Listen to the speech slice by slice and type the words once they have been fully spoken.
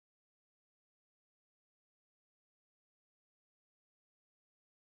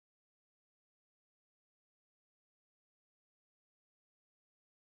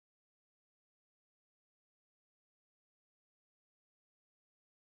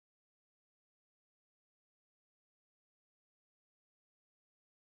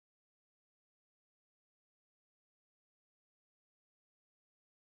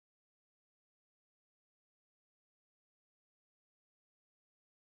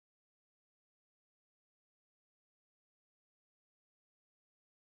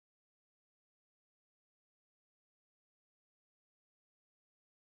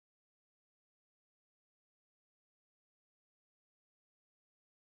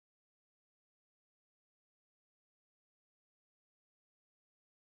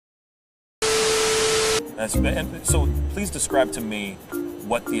And so please describe to me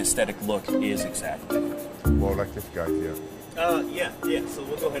what the aesthetic look is exactly. Well, like this guy here. Yeah. So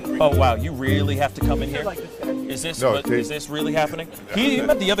we'll go ahead and bring Oh wow, you really have to come in here? like this guy. Is this No, is this really happening? He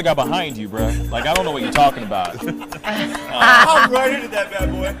met the other guy behind you, bro. Like I don't know what you're talking about. I'm right into that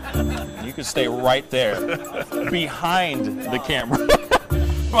bad boy. You can stay right there, behind the camera,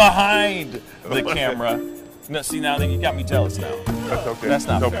 behind the camera. No, see now that you got me jealous now. That's okay. That's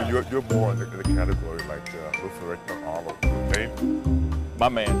not no, fair. but you're more in the category like Luther Richter, Arnold, okay? My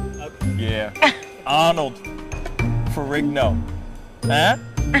man. Yeah. Arnold Ferrigno. Huh?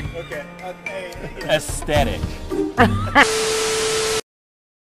 Okay. Aesthetic.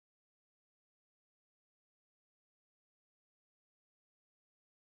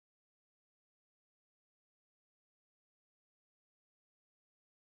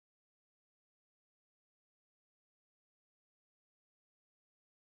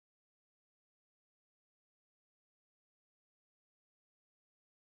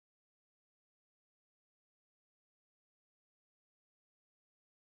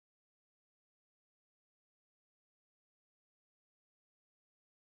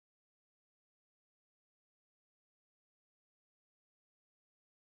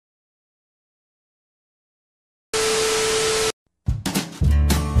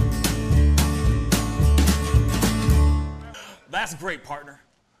 That's great, partner.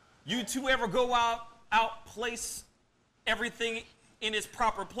 You two ever go out place everything in its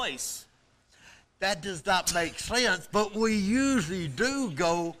proper place? That does not make sense, but we usually do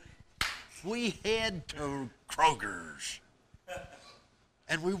go. We head to Kroger's,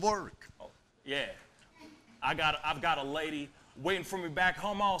 and we work. Oh, yeah. I've got a lady waiting for me back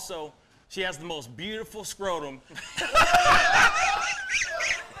home also. She has the most beautiful scrotum.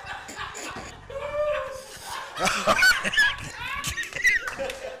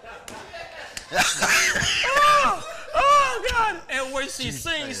 Oh, God. And when she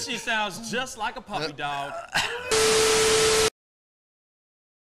sings, she sounds just like a puppy dog.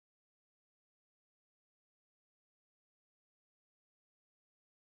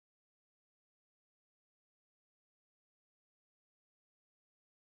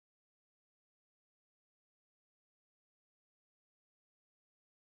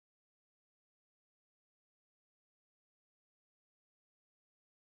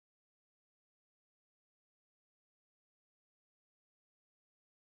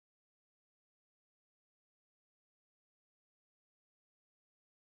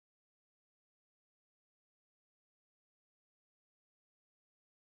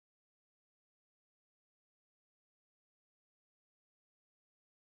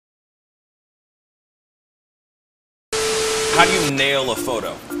 How do you nail a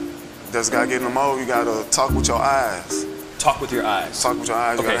photo? Just gotta get in the mode. You gotta talk with your eyes. Talk with your eyes. Talk with your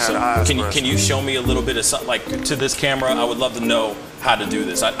eyes. You Okay, gotta so have the eyes. can you show me a little bit of something, like to this camera? I would love to know how to do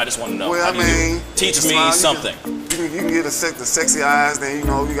this. I just want to know. Well, How I do you do it? mean, Teach the me smile, something. You can get the sexy eyes. Then you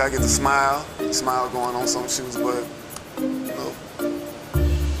know you gotta get the smile. Smile going on some shoes, but you know.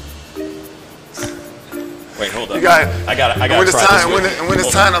 Wait, hold up. You got. I gotta when it's try time, this with you. when it's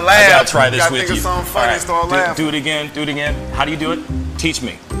Hold time on. to laugh, I gotta try this you gotta with think you. of something funny and start do laughing. it again. Do it again. How do you do it? Teach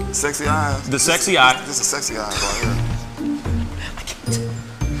me. Sexy eyes. The sexy eye. This is sexy eyes right here.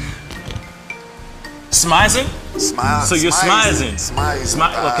 Smizing? Smile. So you're smizing.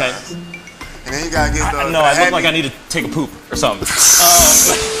 Smile. Okay. And then you gotta get the. No, I look like I need to take a poop or something.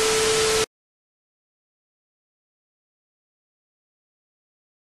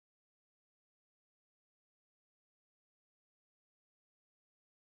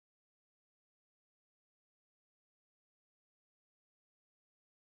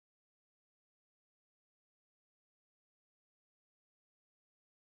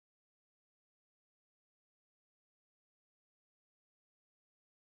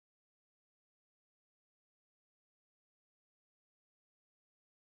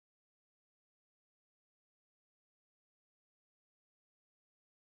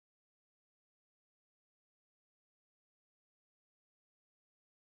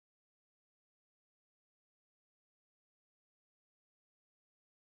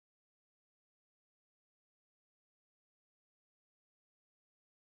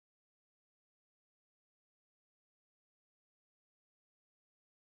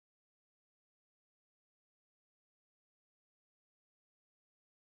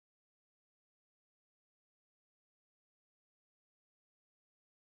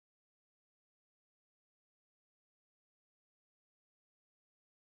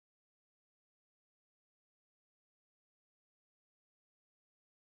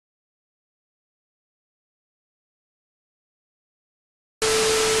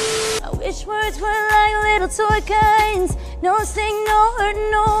 Each words were like little toy guns. No sting, no hurt,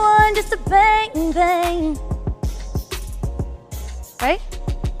 no one, just a bang, bang. Right?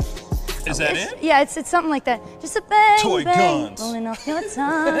 Is that it? Yeah, it's something like that. Just a bang, Toy bang, guns. rolling off your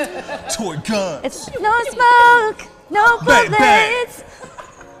tongue. Toy guns. It's no smoke, no Bang, bang. bullets.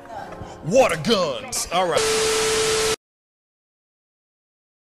 Water guns. All right.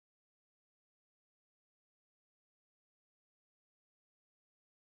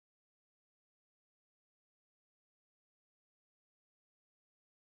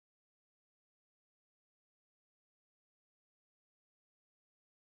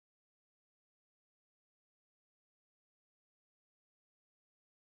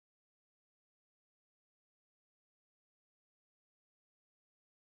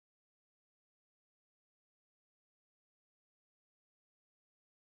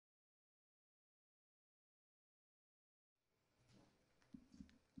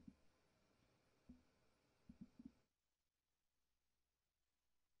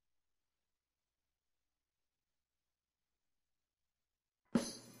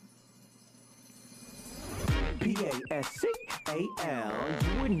 Pascal,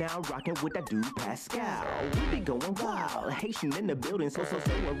 you are now rocking with that dude Pascal. We be going wild, Haitian in the building, so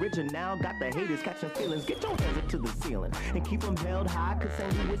original. Got the haters catching feelings. Get your hands up to the ceiling and keep them held high. Cause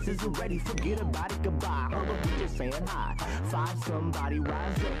St. Louis is ready. Forget about it, goodbye. Hold up, we just saying hi. Five somebody,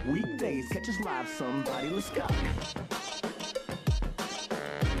 rise up. Weekdays, catch us live. Somebody, let's go.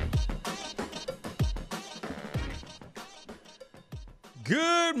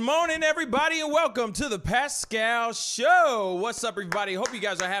 Good morning, everybody, and welcome to the Pascal Show. What's up, everybody? Hope you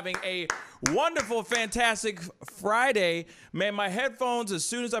guys are having a wonderful, fantastic Friday. Man, my headphones, as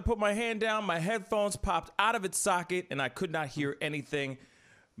soon as I put my hand down, my headphones popped out of its socket, and I could not hear anything.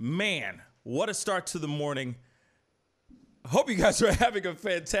 Man, what a start to the morning. Hope you guys are having a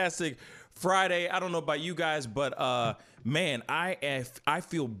fantastic Friday. I don't know about you guys, but, man, I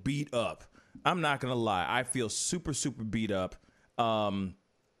feel beat up. I'm not going to lie. I feel super, super beat up.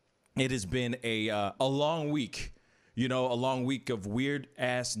 It has been a long week, you know, a long week of weird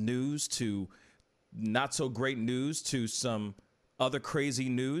ass news to not so great news to some other crazy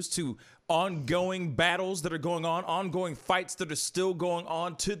news to ongoing battles that are going on, ongoing fights that are still going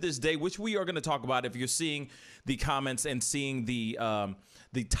on to this day, which we are going to talk about. If you're seeing the comments and seeing the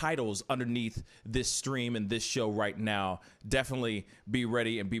titles underneath this stream and this show right now, definitely be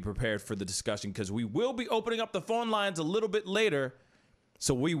ready and be prepared for the discussion, because we will be opening up the phone lines a little bit later.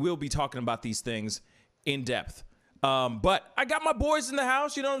 So we will be talking about these things in depth. But I got my boys in the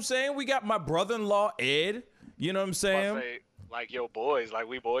house, you know what I'm saying? We got my brother-in-law, Ed, you know what I'm saying? Say, like, yo, boys, like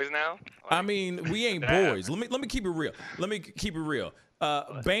we boys now? Like, I mean, we ain't boys. Let me keep it real.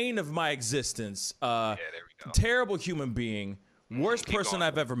 Bane of my existence. yeah, there we go. Terrible human being. Worst person going.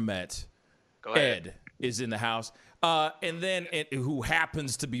 I've ever met. Go ahead. Ed is in the house. And then who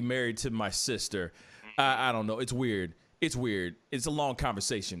happens to be married to my sister. I don't know. It's weird. It's a long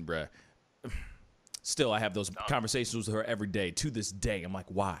conversation, bruh. Still, I have those conversations with her every day. To this day, I'm like,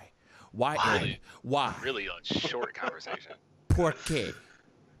 why? Why, Ed? Why? Really a short conversation. Por qué?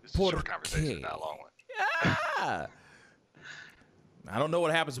 This is a short conversation, not a long one. Ah. I don't know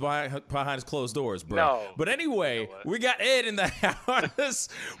what happens behind his closed doors, bro. No. But anyway, we got Ed in the house.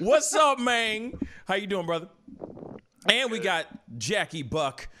 What's up, man? How you doing, brother? And we got Jackie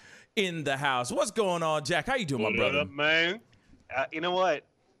Buck in the house. What's going on, Jack? How you doing, my brother? What up, man? You know what?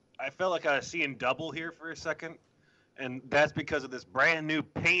 I felt like I was seeing double here for a second, and that's because of this brand new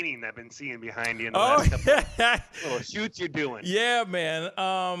painting I've been seeing behind you in the last couple of little shoots you're doing. Yeah, man.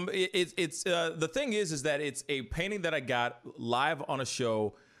 It's the thing is that it's a painting that I got live on a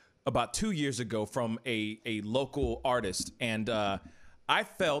show about 2 years ago from a local artist, and I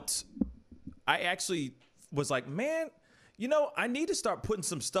actually was like, man, you know, I need to start putting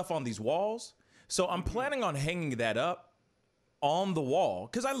some stuff on these walls. So I'm planning on hanging that up on the wall,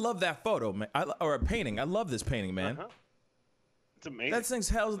 because I love that photo, man, or a painting. I love this painting, man. It's amazing. That thing's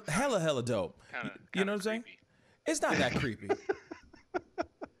hella dope. You know what I'm saying? Creepy. It's not that creepy.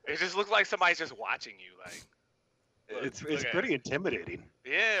 It just looks like somebody's just watching you. Like, It's look at pretty it. intimidating.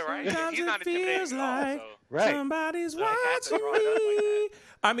 Yeah, right. Sometimes He's not it feels intimidating at all, like so. Right. somebody's So it has to watching be brought up like me.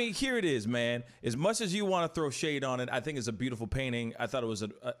 I mean, here it is, man. As much as you want to throw shade on it, I think it's a beautiful painting. I thought it was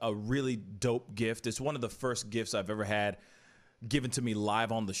a really dope gift. It's one of the first gifts I've ever had given to me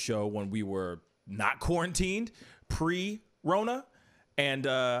live on the show when we were not quarantined, pre-Rona. And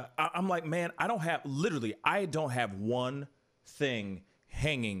I'm like, man, I don't have one thing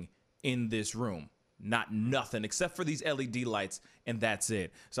hanging in this room. not nothing except for these LED lights, and that's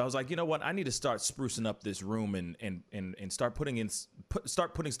it. So I was like, you know what? I need to start sprucing up this room and start putting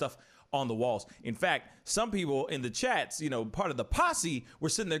stuff on the walls. In fact, some people in the chats, part of the posse, were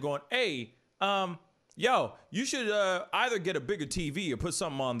sitting there going, "Hey, yo, you should either get a bigger TV or put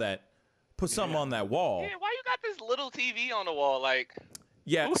something on that wall." Yeah, why you got this little TV on the wall? Like,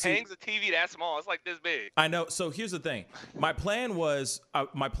 who hangs a TV that small? It's like this big. I know. So here's the thing. My plan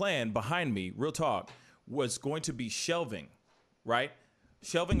behind me, real talk, was going to be shelving, right?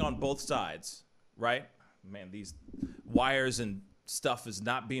 Shelving on both sides, right? Man, these wires and stuff is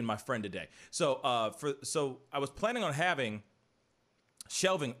not being my friend today. So I was planning on having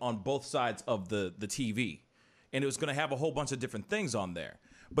shelving on both sides of the TV, and it was going to have a whole bunch of different things on there.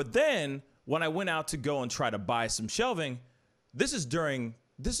 But then when I went out to go and try to buy some shelving, this is during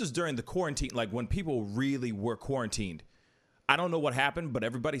the quarantine, like when people really were quarantined. I don't know what happened, but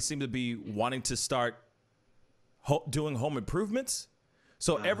everybody seemed to be wanting to start doing home improvements.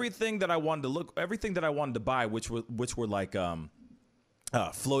 So everything that I wanted to buy, which were like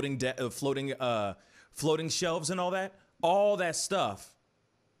floating shelves and all that stuff,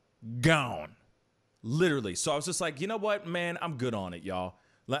 gone, literally. So I was just like, you know what, man, I'm good on it, y'all.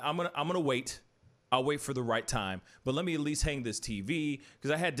 I'm gonna wait. I'll wait for the right time, but let me at least hang this TV,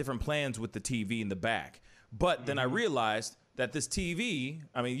 because I had different plans with the TV in the back. But then I realized that this TV,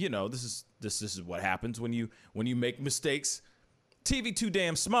 I mean, this is what happens when you make mistakes. TV too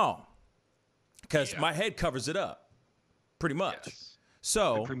damn small, because my head covers it up, pretty much. Yes.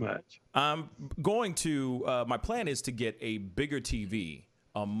 So Pretty much. I'm going to. My plan is to get a bigger TV,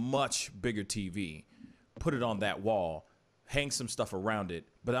 a much bigger TV, put it on that wall, hang some stuff around it.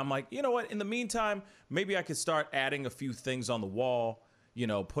 But I'm like, you know what? In the meantime, maybe I could start adding a few things on the wall,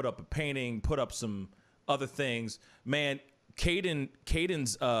 put up a painting, put up some other things. Man,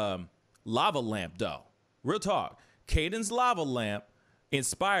 Caden's lava lamp, though. Real talk. Caden's lava lamp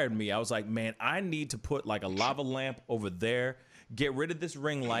inspired me. I was like, man, I need to put like a lava lamp over there, get rid of this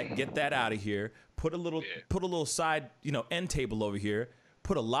ring light, get that out of here, put a little side, end table over here,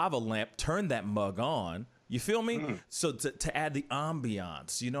 put a lava lamp, turn that mug on. You feel me? So to add the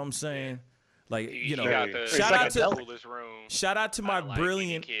ambiance, you know what I'm saying? Like, shout out to my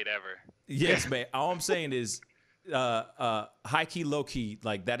brilliant kid ever. Yes, man. All I'm saying is high key, low key,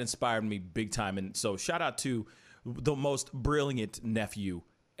 like that inspired me big time. And so shout out to the most brilliant nephew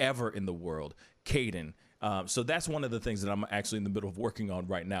ever in the world, Caden. So that's one of the things that I'm actually in the middle of working on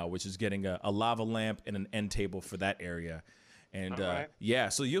right now, which is getting a lava lamp and an end table for that area. And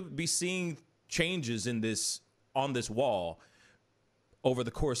so you'll be seeing changes on this wall over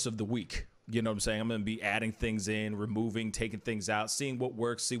the course of the week. You know what I'm saying? I'm going to be adding things in, removing, taking things out, seeing what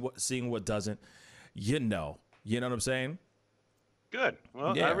works, seeing what doesn't. You know what I'm saying? Good.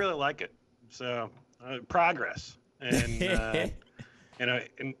 Well, I really like it. So progress, and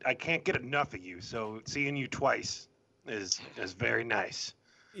and I can't get enough of you. So seeing you twice is very nice.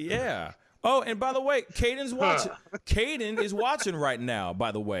 Yeah. Oh, and by the way, Caden's watching. Caden is watching right now,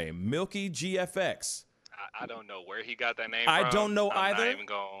 by the way. Milky GFX. I don't know where he got that name from. I don't know either. I'm not even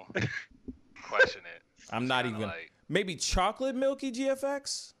going to question it. I'm not even. Like, maybe chocolate Milky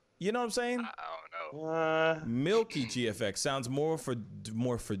GFX? You know what I'm saying? I don't know. Milky GFX sounds more for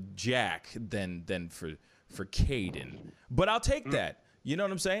Jack than for Caden. But I'll take that. You know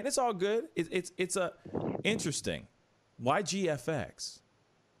what I'm saying? It's all good. It's a interesting. Why GFX?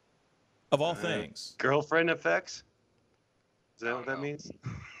 Of all things. Girlfriend effects? Is that what that means?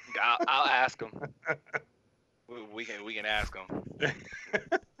 I'll ask him. We can ask him.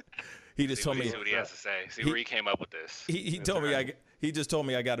 He just told me. See what he has to say. See where he came up with this. He told me he just told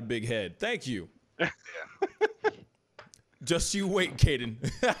me I got a big head. Thank you. Yeah. Just you wait, Caden.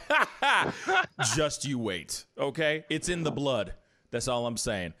 Just you wait. Okay? It's in the blood. That's all I'm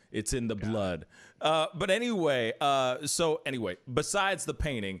saying. It's in the blood. But anyway, besides the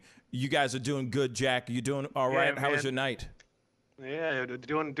painting, you guys are doing good, Jack. You doing all right? How was your night? Yeah,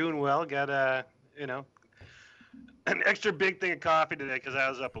 doing well. Got an extra big thing of coffee today because I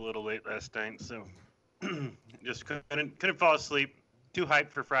was up a little late last night, so just couldn't fall asleep. Too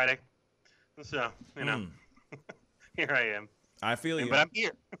hyped for Friday, so here I am. I feel you, but I'm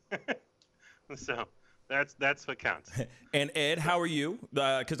here. So that's what counts. And Ed, how are you?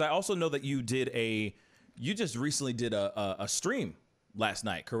 Because I also know that you just recently did a stream last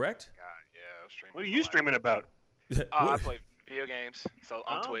night, correct? Yeah, I was streaming. What are you streaming about? I play video games, so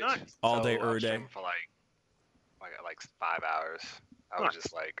on Twitch. Nice. All day, every day. For like 5 hours. I was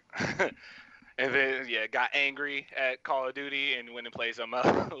just like, and then got angry at Call of Duty and went and played something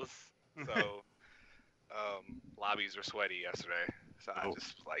else. So lobbies were sweaty yesterday. So I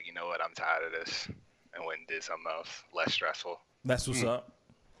just like, you know what? I'm tired of this. and went and did something else less stressful. That's what's up.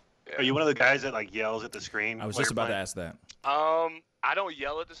 Yeah. Are you one of the guys that like yells at the screen? I was while just you're about to playing? ask that. I don't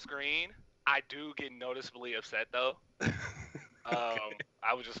yell at the screen. I do get noticeably upset though.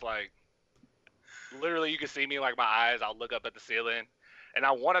 I was just like, literally, you can see me like my eyes. I'll look up at the ceiling, and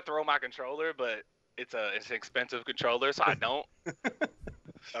I want to throw my controller, but it's an expensive controller, so I don't.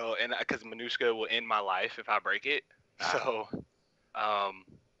 So and because Minuska will end my life if I break it. So,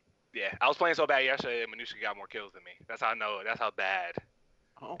 yeah, I was playing so bad yesterday, and Minuska got more kills than me. That's how I know. That's how bad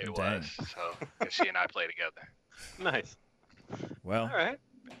it dang. was. So, because she and I play together. Nice. Well, All right.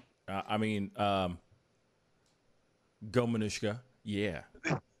 I mean, go Manushka. Yeah.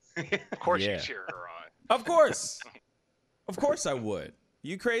 Of course, Yeah. you cheer her on. Of course. Of course I would.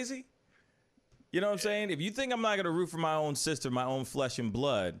 You crazy? You know what I'm saying? If you think I'm not going to root for my own sister, my own flesh and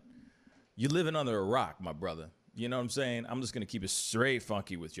blood, you're living under a rock, my brother. You know what I'm saying? I'm just going to keep it straight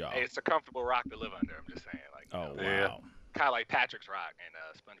funky with y'all. Hey, it's a comfortable rock to live under. I'm just saying, like, Oh, Yeah. wow. kind of like Patrick's rock and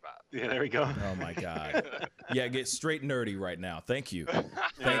SpongeBob. Yeah, there we go. Oh, my God. Yeah, get straight nerdy right now. Thank you.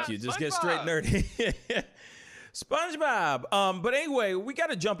 Thank you. Just get straight SpongeBob. nerdy. SpongeBob. But anyway, we got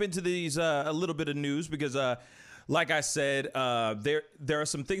to jump into these a little bit of news because, like I said, there are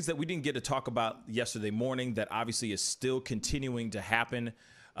some things that we didn't get to talk about yesterday morning that obviously is still continuing to happen.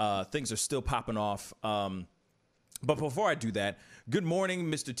 Things are still popping off. But before I do that, good morning,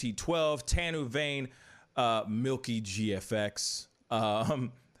 Mr. T12, Tanu Vane, Milky GFX,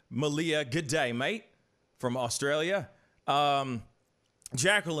 Malia, good day, mate, from Australia.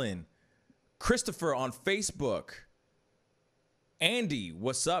 Jacqueline, Christopher on Facebook. Andy,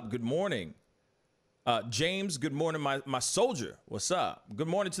 what's up? Good morning. James, good morning, my soldier. What's up? Good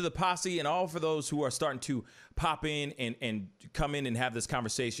morning to the posse and all for those who are starting to pop in and come in and have this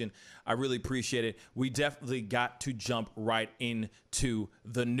conversation. I really appreciate it. We definitely got to jump right into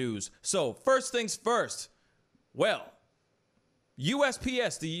the news. So first things first. Well,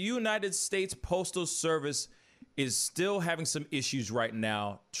 USPS, the United States Postal Service, is still having some issues right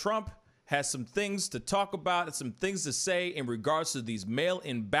now. Trump has some things to talk about and some things to say in regards to these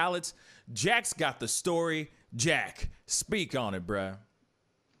mail-in ballots. Jack's got the story. Jack, speak on it, bruh.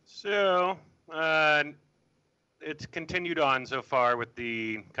 So, it's continued on so far with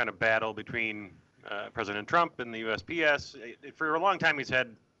the kind of battle between President Trump and the USPS. For a long time, he's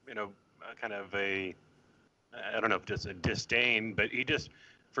had, kind of a, I don't know if just a disdain, but he just,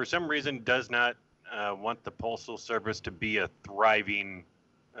 for some reason, does not want the Postal Service to be a thriving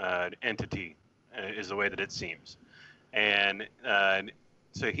entity, is the way that it seems. And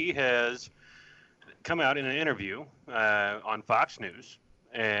so he has come out in an interview on Fox News,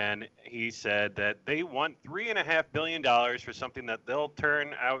 and he said that they want $3.5 billion for something that that'll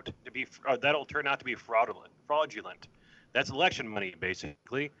turn out to be fraudulent. That's election money,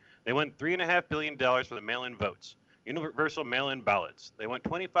 basically. They want $3.5 billion for the mail-in votes, universal mail-in ballots. They want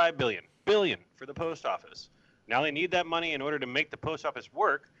 $25 billion for the post office. Now they need that money in order to make the post office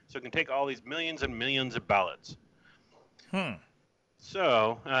work, so it can take all these millions and millions of ballots.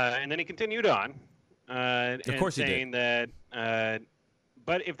 So, and then he continued on, Of course he did. saying that,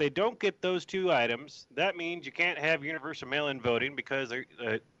 but if they don't get those two items, that means you can't have universal mail-in voting because they're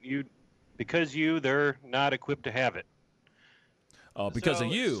not equipped to have it. Oh, because So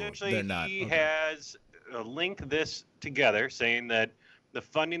of you, essentially, they're not. He Okay. has linked this together, saying that the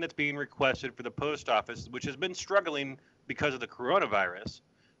funding that's being requested for the post office, which has been struggling because of the coronavirus,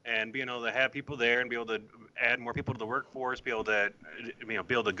 and being able to have people there and be able to add more people to the workforce, be able to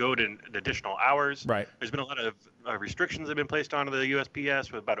go to additional hours. Right. There's been a lot of restrictions that have been placed onto the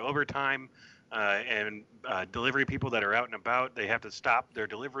USPS about overtime and delivery people that are out and about. They have to stop their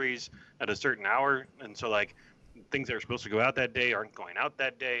deliveries at a certain hour, and so like things that are supposed to go out that day aren't going out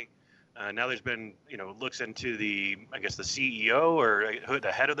that day. Now there's been, looks into the CEO or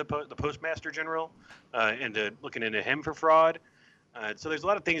the head of the Postmaster General, into looking into him for fraud. So there's a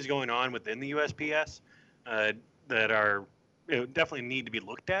lot of things going on within the USPS that are definitely need to be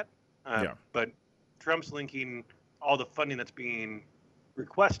looked at. Yeah. But Trump's linking all the funding that's being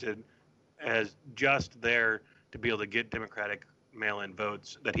requested as just there to be able to get Democratic mail-in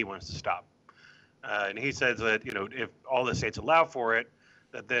votes that he wants to stop. And he says that, if all the states allow for it,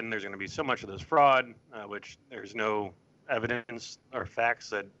 that then there's going to be so much of this fraud, which there's no evidence or facts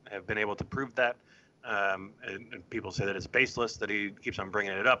that have been able to prove that. And people say that it's baseless, that he keeps on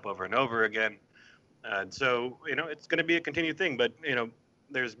bringing it up over and over again. So, it's going to be a continued thing. But,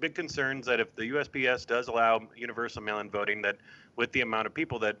 there's big concerns that if the USPS does allow universal mail-in voting, that with the amount of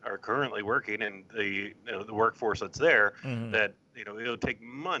people that are currently working and the workforce that's there, that, it'll take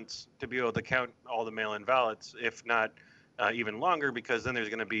months to be able to count all the mail-in ballots, if not even longer, because then there's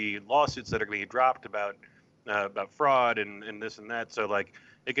going to be lawsuits that are going to be dropped about fraud and this and that. So like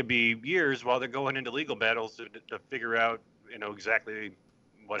it could be years while they're going into legal battles to figure out exactly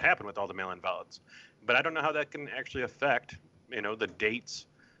what happened with all the mail-in ballots. But I don't know how that can actually affect the dates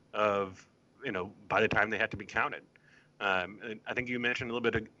of by the time they had to be counted. And I think you mentioned a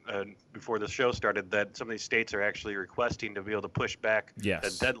little bit before the show started that some of these states are actually requesting to be able to push back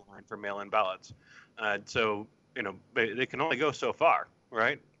the deadline for mail-in ballots. So they can only go so far,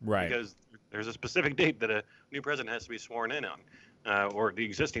 right? Right. Because there's a specific date that a new president has to be sworn in on, or the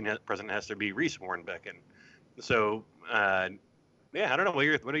existing president has to be re-sworn back in. So, I don't know.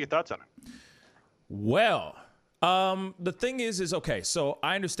 What are your thoughts on it? Well, the thing is okay. So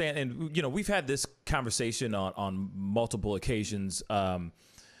I understand, and we've had this conversation on multiple occasions.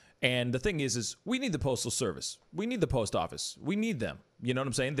 And the thing is we need the Postal Service. We need the post office. We need them. You know what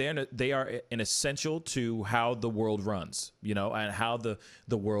I'm saying? They are an essential to how the world runs, and how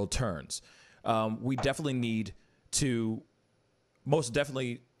the world turns. We definitely need to, most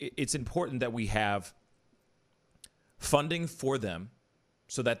definitely, it's important that we have funding for them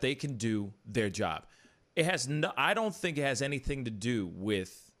so that they can do their job. I don't think it has anything to do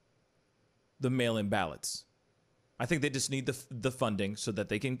with the mail-in ballots. I think they just need the funding so that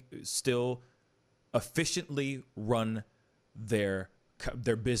they can still efficiently run their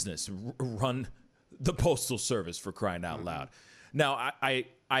business, run the Postal Service, for crying out loud. Now, I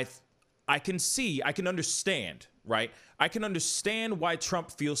can understand, right? I can understand why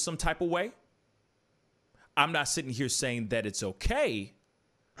Trump feels some type of way. I'm not sitting here saying that it's okay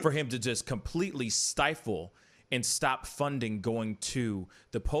for him to just completely stifle and stop funding going to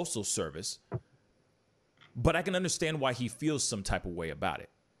the Postal Service. But I can understand why he feels some type of way about it.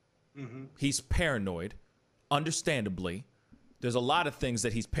 Mm-hmm. He's paranoid, understandably. There's a lot of things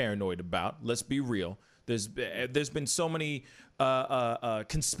that he's paranoid about. Let's be real. There's been so many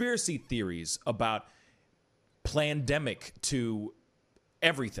conspiracy theories about plandemic to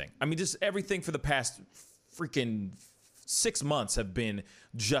everything. I mean, just everything for the past freaking 6 months have been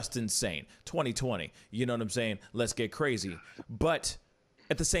just insane. 2020, you know what I'm saying? Let's get crazy. But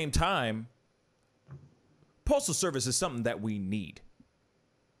at the same time, Postal Service is something that we need.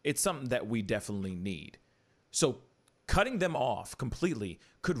 It's something that we definitely need. So cutting them off completely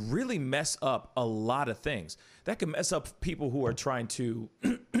could really mess up a lot of things. That could mess up people who are trying to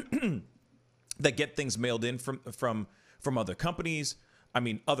that get things mailed in from other companies. I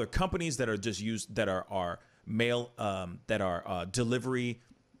mean, other companies that are just used that are mail that are delivery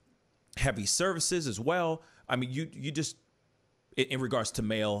heavy services as well. I mean, you just in regards to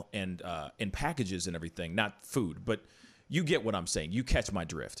mail and packages and everything, not food, but you get what I'm saying. You catch my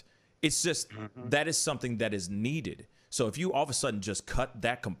drift. It's just that is something that is needed. So if you all of a sudden just cut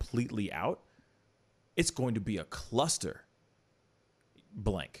that completely out, it's going to be a cluster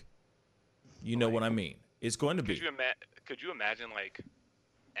blank. You know what I mean? It's going to be. Could you imagine like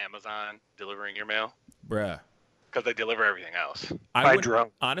Amazon delivering your mail? Bruh. Because they deliver everything else.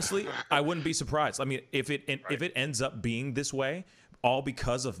 Honestly, I wouldn't be surprised. I mean, if it ends up being this way, all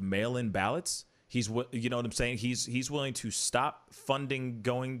because of mail-in ballots, you know what I'm saying? He's willing to stop funding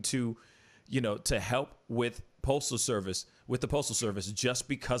going to, to help with the Postal Service just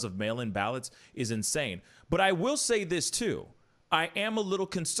because of mail-in ballots is insane. But I will say this too. I am a little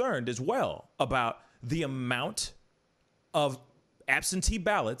concerned as well about the amount of absentee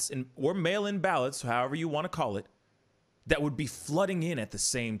ballots or mail-in ballots, however you want to call it, that would be flooding in at the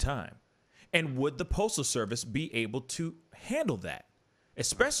same time. And would the Postal Service be able to handle that,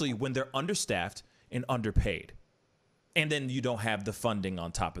 especially when they're understaffed and underpaid? And then you don't have the funding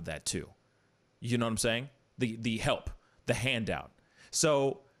on top of that too. You know what I'm saying? The help, the handout.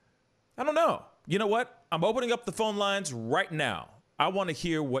 So I don't know. You know what? I'm opening up the phone lines right now. I want to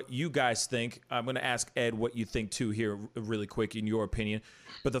hear what you guys think. I'm going to ask Ed what you think too here really quick in your opinion.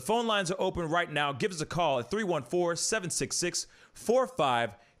 But the phone lines are open right now. Give us a call at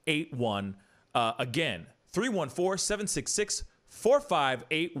 314-766-4581. Again,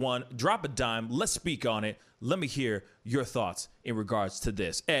 314-766-4581. Drop a dime. Let's speak on it. Let me hear your thoughts in regards to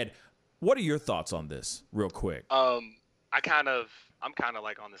this. Ed, what are your thoughts on this real quick? I'm kind of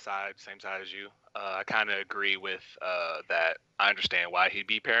like on the same side as you. I kind of agree with that. I understand why he'd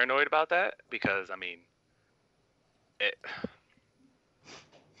be paranoid about that because, I mean,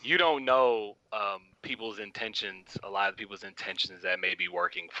 you don't know people's intentions, a lot of people's intentions that may be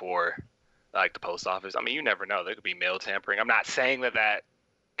working for, like, the post office. I mean, you never know. There could be mail tampering. I'm not saying that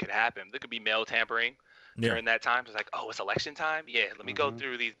could happen. There could be mail tampering during that time. It's like, oh, it's election time? Yeah, let me go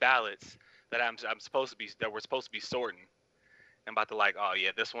through these ballots that we're supposed to be sorting. and about to like, oh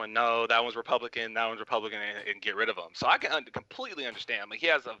yeah, this one no, that one's Republican, and get rid of them. So I can completely understand. Like he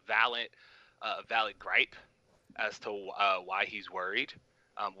has a valid gripe as to why he's worried,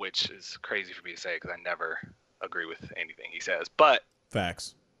 which is crazy for me to say because I never agree with anything he says. But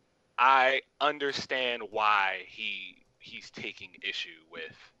facts. I understand why he's taking issue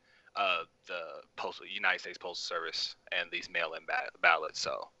with the United States Postal Service and these mail-in ballots.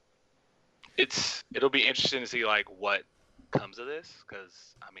 So it'll be interesting to see like what comes of this,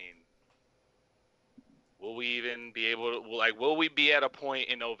 because I mean, will we even be able to will we be at a point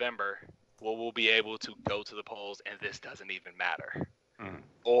in November where we'll be able to go to the polls and this doesn't even matter,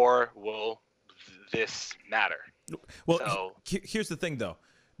 or will this matter? Well, so, here's the thing though,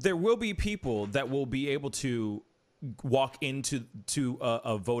 there will be people that will be able to walk into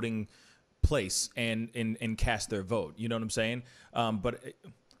a voting place and cast their vote. You know what I'm saying? But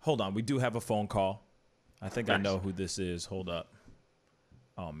hold on, we do have a phone call. I think I know who this is. Hold up.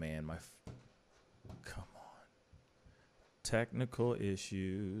 Oh man, come on. Technical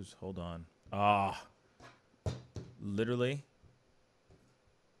issues. Hold on. Literally.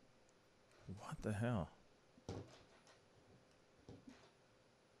 What the hell?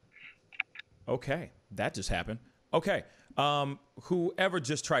 Okay, that just happened. Okay. Whoever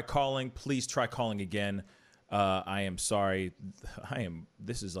just tried calling, please try calling again. I am sorry.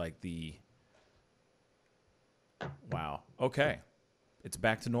 This is like the... Wow. Okay. It's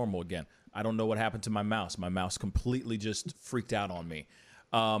back to normal again. I don't know what happened to my mouse. My mouse completely just freaked out on me.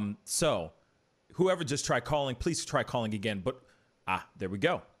 So whoever just tried calling, please try calling again. But, there we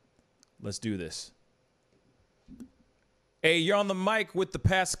go. Let's do this. Hey, you're on the mic with the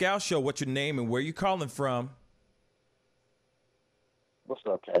Pascal Show. What's your name and where you calling from? What's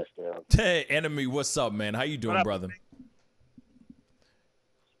up, Pascal? Hey, enemy, what's up, man? How you doing, brother?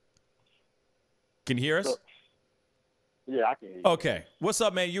 Can you hear us? Yeah, I can hear you. Okay. What's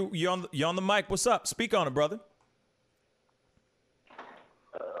up, man? You on the mic. What's up? Speak on it, brother.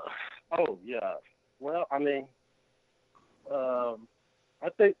 Oh, yeah. Well, I mean, I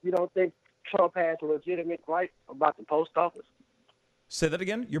think you don't think Trump has a legitimate gripe about the post office? Say that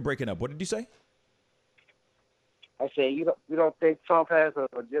again? You're breaking up. What did you say? I say you don't think Trump has a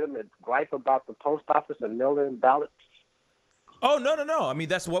legitimate gripe about the post office and mail-in ballots? Oh, no. I mean,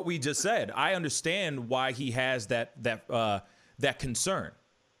 that's what we just said. I understand why he has that concern.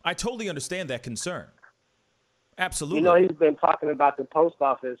 I totally understand that concern. Absolutely. You know, he's been talking about the post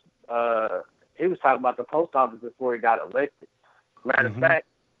office. He was talking about the post office before he got elected. Matter of fact,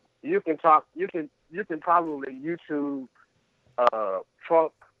 you can probably YouTube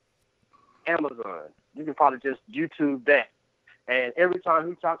Trump Amazon. You can probably just YouTube that. And every time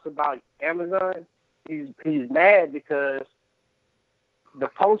he talks about Amazon, he's mad because the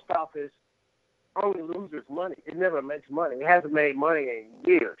post office only loses money. It never makes money. It hasn't made money in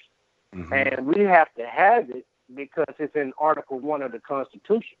years. And we have to have it because it's in Article 1 of the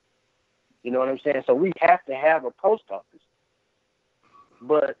Constitution. You know what I'm saying? So we have to have a post office.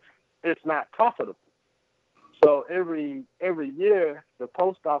 But it's not profitable. So every year, the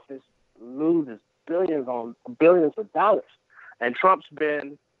post office loses billions of dollars. And Trump's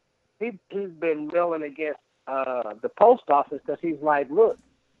been railing against the post office because he's like, look,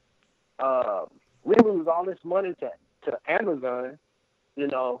 we lose all this money to Amazon, you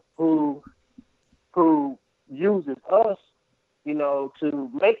know, who uses us, you know,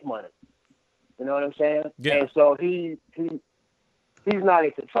 to make money. You know what I'm saying? Yeah. And so he's not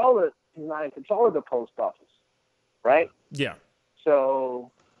in control of the post office, right? Yeah.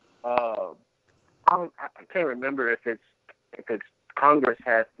 So I can't remember if it's Congress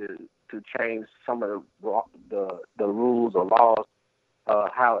has to change some of the rules or laws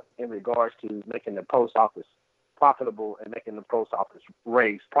how in regards to making the post office profitable and making the post office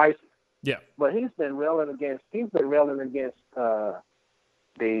raise prices. Yeah. But he's been railing against the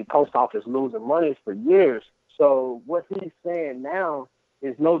post office losing money for years. So what he's saying now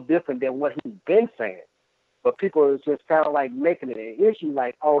is no different than what he's been saying. But people are just kind of like making it an issue,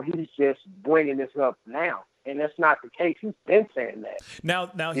 like, oh, he's just bringing this up now. And that's not the case. He's been saying that.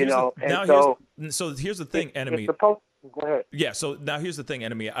 Here's the thing, enemy. Go ahead. Yeah. So now here's the thing,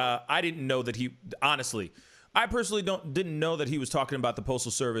 enemy. I didn't know that I personally didn't know that he was talking about the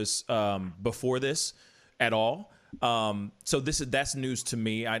Postal Service before this at all. So that's news to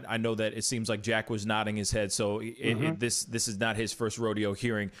me. I know that it seems like Jack was nodding his head. So this is not his first rodeo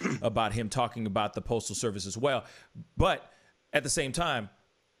hearing about him talking about the Postal Service as well. But at the same time,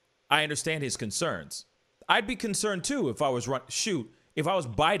 I understand his concerns. I'd be concerned too if I was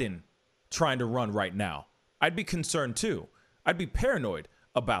Biden trying to run right now. I'd be concerned too. I'd be paranoid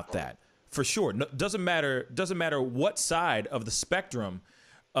about that for sure. No, doesn't matter what side of the spectrum,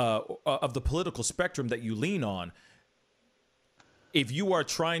 of the political spectrum that you lean on. If you are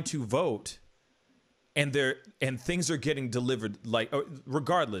trying to vote, and things are getting delivered, like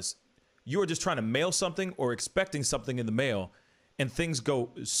regardless, you are just trying to mail something or expecting something in the mail, and things go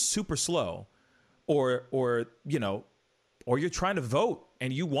super slow, or you're trying to vote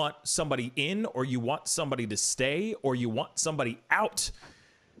and you want somebody in, or you want somebody to stay, or you want somebody out.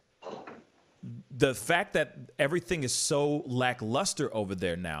 The fact that everything is so lackluster over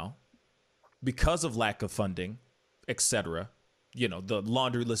there now because of lack of funding, etc., the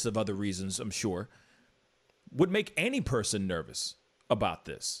laundry list of other reasons, I'm sure, would make any person nervous about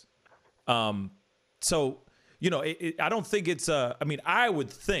this. So, I don't think it's I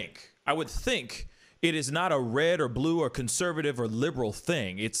would think it is not a red or blue or conservative or liberal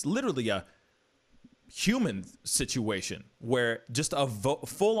thing. It's literally a human situation where just a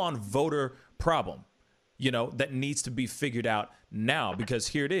full-on voter problem, that needs to be figured out now, because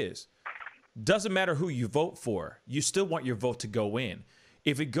here it is. Doesn't matter who you vote for. You still want your vote to go in.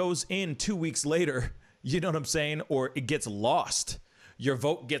 If it goes in 2 weeks later, you know what I'm saying? Or it gets lost. Your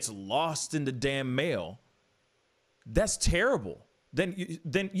vote gets lost in the damn mail. That's terrible. Then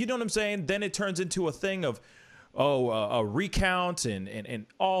you know what I'm saying? Then it turns into a thing of, a recount and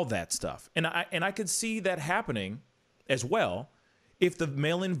all that stuff. And I could see that happening as well if the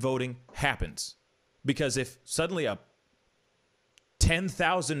mail-in voting happens. Because if suddenly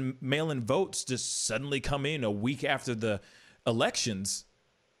 10,000 mail-in votes just suddenly come in a week after the elections,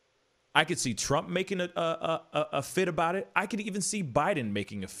 I could see Trump making a fit about it. I could even see Biden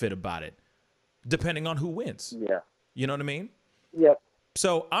making a fit about it, depending on who wins. Yeah. You know what I mean? Yep.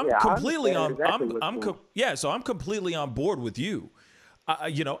 So I'm completely on. So I'm completely on board with you.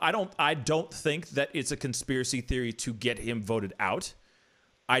 I don't think that it's a conspiracy theory to get him voted out.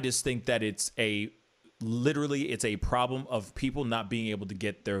 I just think that it's a problem of people not being able to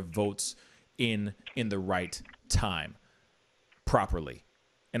get their votes in the right time, properly,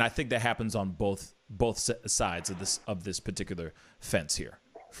 and I think that happens on both sides of this particular fence here,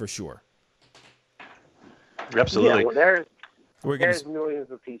 for sure. Absolutely. Yeah, well, there's millions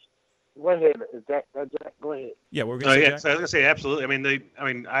of people. Go ahead, Jack. Go ahead. Yeah, we're going to say. So I was going to say absolutely.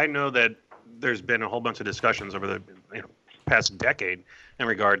 I know that there's been a whole bunch of discussions over the past decade in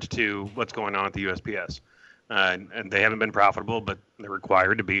regards to what's going on at the USPS, and they haven't been profitable, but they're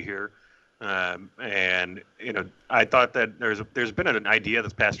required to be here. And I thought that there's been an idea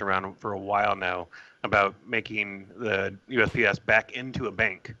that's passed around for a while now about making the USPS back into a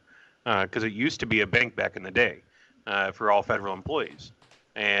bank, because it used to be a bank back in the day for all federal employees.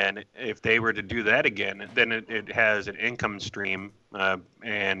 And if they were to do that again, then it has an income stream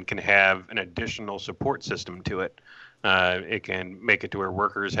and can have an additional support system to it. It can make it to where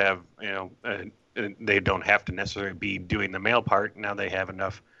workers have, they don't have to necessarily be doing the mail part. Now they have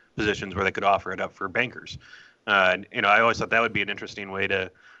enough positions where they could offer it up for bankers. I always thought that would be an interesting way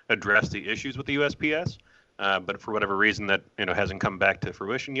to address the issues with the USPS. But for whatever reason that hasn't come back to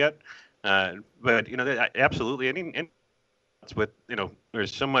fruition yet. But absolutely, and it's with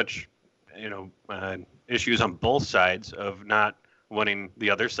there's so much issues on both sides of not wanting the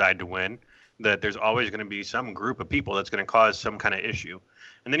other side to win, that there's always going to be some group of people that's going to cause some kind of issue.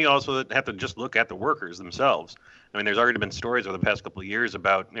 And then you also have to just look at the workers themselves. I mean, there's already been stories over the past couple of years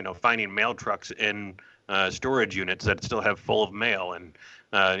about finding mail trucks in storage units that still have full of mail, and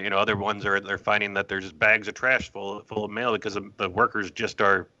other ones they're finding that there's just bags of trash full of mail because the workers just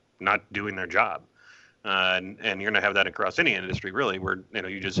are not doing their job. And you're going to have that across any industry, really, where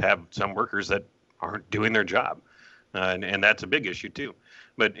you just have some workers that aren't doing their job, and that's a big issue too.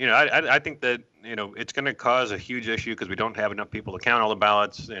 But I think that it's going to cause a huge issue because we don't have enough people to count all the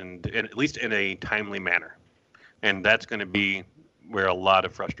ballots, and at least in a timely manner, and that's going to be where a lot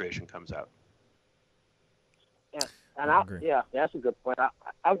of frustration comes out. Yeah, and yeah, that's a good point.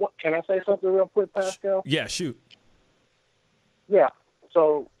 Can I say something real quick, Pascal? Yeah, shoot. Yeah.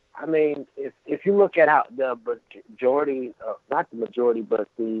 So, I mean, if you look at how the majority, not the majority, but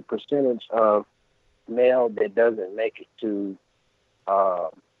the percentage of mail that doesn't make it to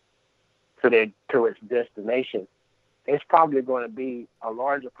its destination, it's probably going to be a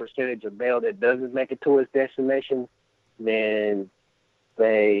larger percentage of mail that doesn't make it to its destination than,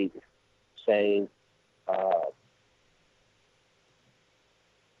 say,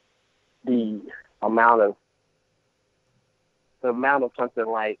 the amount of something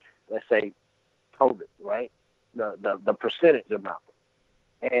like, let's say, COVID, right? The percentage amount.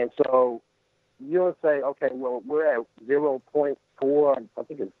 And so you'll say, okay, well, we're at 0.4, I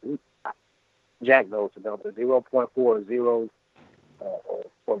think it's, Jack knows the number, 0.40 or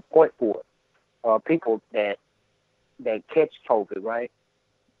 0.4. people that catch COVID, right?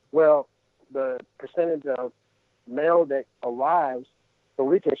 Well, the percentage of mail that arrives, so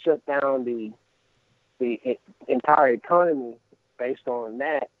we can shut down the entire economy based on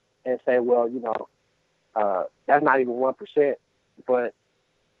that and say, well, that's not even 1%, but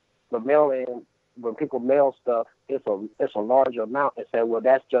the mail-in, when people mail stuff, it's a larger amount, and say, well,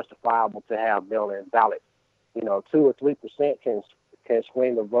 that's justifiable to have mail-in ballots. 2 or 3% can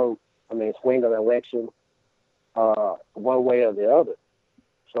swing the vote. Swing an election one way or the other.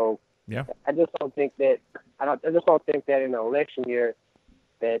 So yeah, I just don't think that in an election year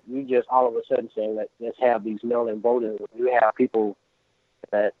that you just all of a sudden saying that let's have these mail-in voting. You have people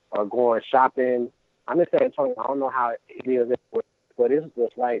that are going shopping. I'm just saying, Tony, I don't know how it is, but it's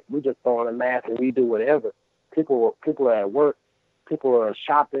just like we just throw on a mask and we do whatever. People are at work. People are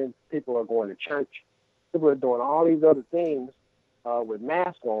shopping. People are going to church. People are doing all these other things with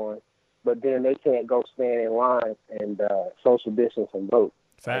masks on, but then they can't go stand in line and social distance and vote.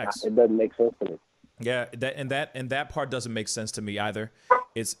 Facts. It doesn't make sense to me. Yeah, that part doesn't make sense to me either.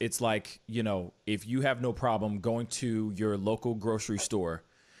 It's like, if you have no problem going to your local grocery store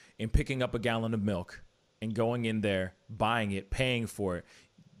and picking up a gallon of milk and going in there, buying it, paying for it,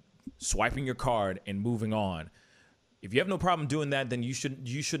 swiping your card and moving on. If you have no problem doing that, then you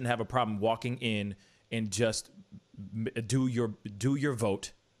shouldn't have a problem walking in and just do your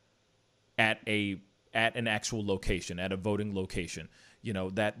vote at an actual location, at a voting location.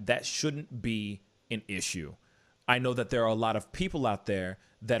 That shouldn't be an issue. I know that there are a lot of people out there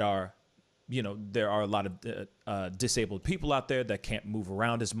that are, there are a lot of disabled people out there that can't move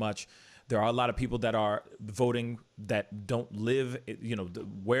around as much. There are a lot of people that are voting that don't live,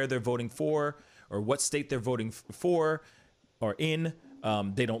 where they're voting for or what state they're voting for or in.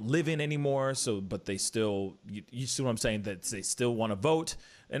 They don't live in anymore. But they still, you see what I'm saying? That they still want to vote.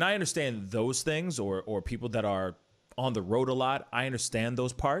 And I understand those things or people that are on the road a lot. I understand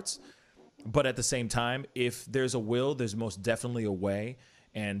those parts. But at the same time, if there's a will, there's most definitely a way.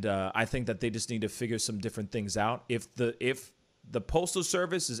 And I think that they just need to figure some different things out. If the Postal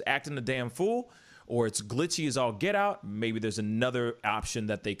Service is acting a damn fool or it's glitchy as all get out, maybe there's another option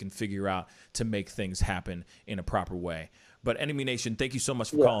that they can figure out to make things happen in a proper way. But Enemy Nation, thank you so much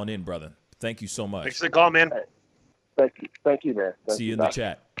for calling in, brother. Thank you so much. Thanks for the call, man. Thank you, man. See you in the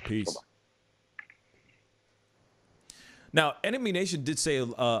chat. Peace. Bye-bye. Now, Enemy Nation did say a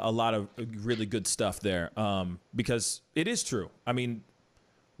lot of really good stuff there, because it is true. I mean,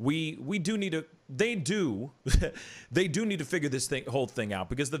 we do need to. They do need to figure this whole thing out,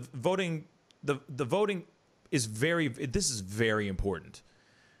 because the voting is this is very important.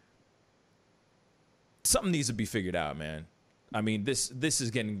 Something needs to be figured out, man. I mean, this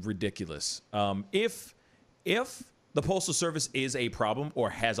is getting ridiculous. If the Postal Service is a problem or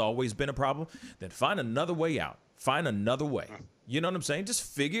has always been a problem, then find another way out. Find another way. You know what I'm saying? Just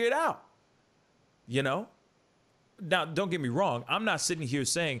figure it out. Now, don't get me wrong. I'm not sitting here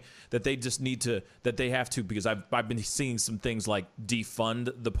saying that they just need to, that they have to, because I've been seeing some things like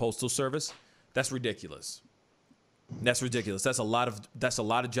defund the Postal Service. That's ridiculous. That's ridiculous. That's a lot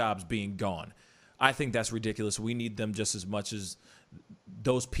of jobs being gone. I think that's ridiculous. We need them just as much as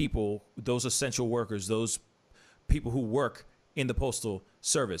those people, those essential workers, those people who work in the Postal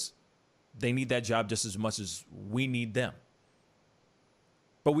Service. They need that job just as much as we need them.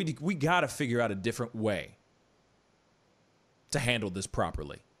 But we got to figure out a different way to handle this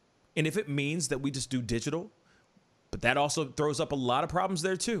properly. And if it means that we just do digital, but that also throws up a lot of problems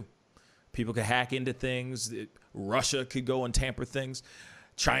there too. People could hack into things. Russia could go and tamper things.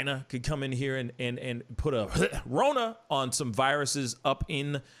 China could come in here and put a Rona on some viruses up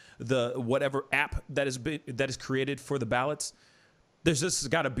in the whatever app that is created for the ballots. There's just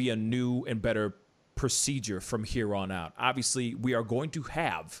got to be a new and better procedure from here on out. Obviously, we are going to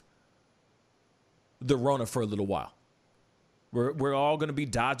have the Rona for a little while. We're all going to be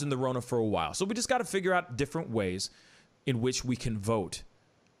dodging the Rona for a while. So we just got to figure out different ways in which we can vote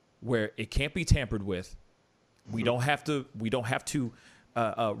where it can't be tampered with. We don't have to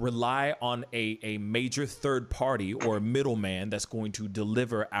rely on a major third party or a middleman that's going to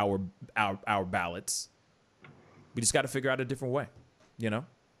deliver our ballots. We just got to figure out a different way. What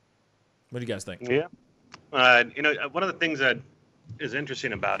do you guys think? Yeah. One of the things that is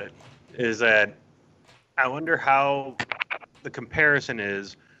interesting about it is that I wonder how the comparison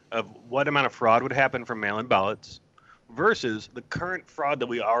is of what amount of fraud would happen from mail-in ballots versus the current fraud that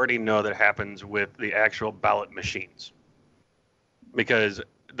we already know that happens with the actual ballot machines. Because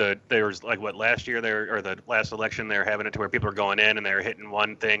there was last year or the last election, they were having it to where people were going in and they were hitting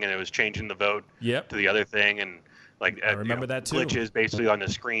one thing and it was changing the vote to the other thing, and I remember that too. Glitches basically on the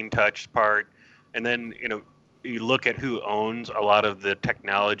screen touch part. and then you look at who owns a lot of the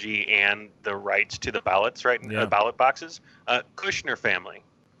technology and the rights to the ballots, right? Yeah. Ballot boxes. Kushner family,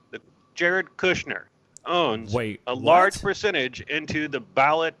 the Jared Kushner owns a large percentage into the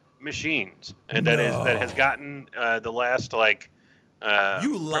ballot machines, and that has gotten the last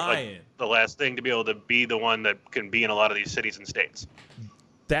you lying. The last thing to be able to be the one that can be in a lot of these cities and states.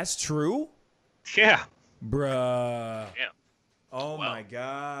 That's true? Yeah. Bruh. Yeah. Oh my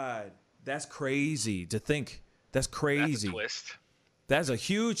God. That's crazy to think. That's crazy. That's a twist. That's a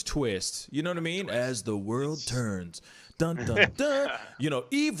huge twist. You know what I mean? As the world turns. Dun, dun, dun.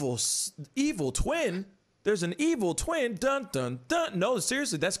 Evil twin. There's an evil twin. Dun, dun, dun. No,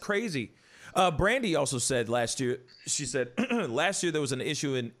 seriously, that's crazy. Brandy also said last year, she said, last year there was an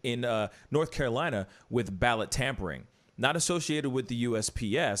issue in North Carolina with ballot tampering. Not associated with the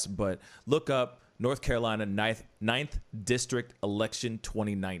USPS, but look up North Carolina 9th District Election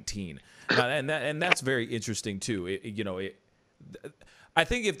 2019. And that's very interesting, too. I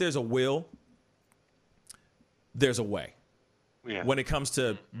think if there's a will, there's a way. Yeah. When it comes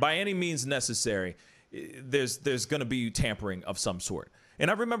to, by any means necessary, there's going to be tampering of some sort.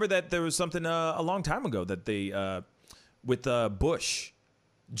 And I remember that there was something a long time ago that they, with Bush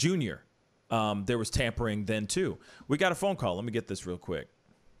Jr., there was tampering then, too. We got a phone call. Let me get this real quick.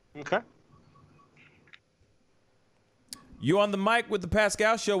 Okay. You on the mic with the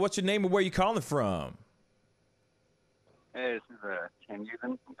Pascal Show. What's your name and where you calling from? Hey, this is Ken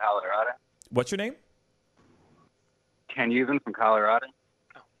Uven from Colorado. What's your name? Ken Uven from Colorado.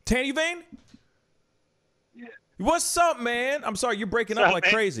 Tanuvane? Yeah. What's up, man? I'm sorry, you're breaking up like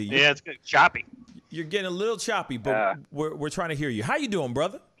crazy. Yeah, it's good. Choppy. You're getting a little choppy, but we're trying to hear you. How you doing,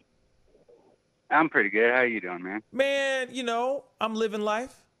 brother? I'm pretty good. How you doing, man? Man, I'm living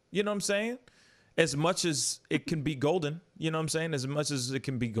life. You know what I'm saying? As much as it can be golden. You know what I'm saying? As much as it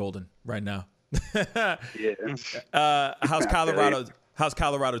can be golden right now. Yeah. How's Colorado? How's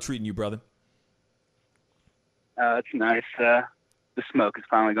Colorado treating you, brother? It's nice. The smoke has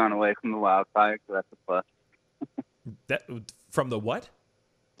finally gone away from the wildfire, so that's a plus. That from the what?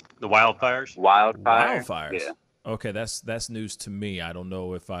 The wildfires. Wildfires. Yeah. Okay, that's news to me. I don't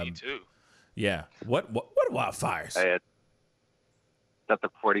know if I'm. Me too. Yeah. What wildfires? Hey, it's up to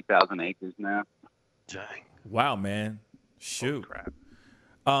 40,000 acres now. Dang. Wow, man. Shoot. Crap.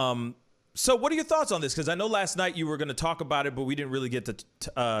 So what are your thoughts on this? Because I know last night you were going to talk about it, but we didn't really get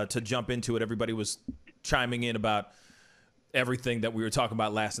to jump into it. Everybody was chiming in about everything that we were talking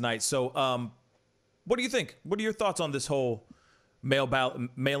about last night. So what do you think? What are your thoughts on this whole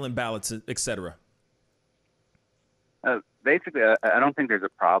mail-in ballots, et cetera? Basically, I don't think there's a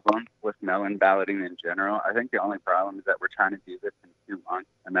problem with mail-in balloting in general. I think the only problem is that we're trying to do this in 2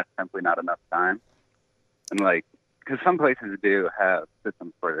 months, and that's simply not enough time. And because some places do have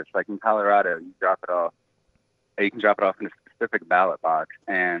systems for this. Like in Colorado, you can drop it off in a specific ballot box,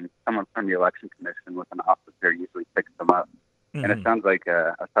 and someone from the election commission with an officer usually picks them up. Mm-hmm. And it sounds like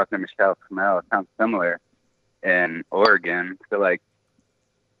I was talking to Michelle Kamel. It sounds similar in Oregon. So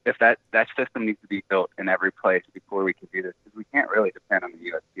if that system needs to be built in every place before we can do this, because we can't really depend on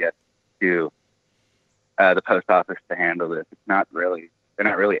the USPS to the post office to handle this. They're not really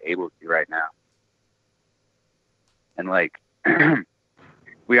able to right now. And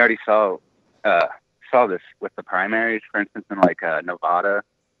we already saw this with the primaries. For instance, in Nevada,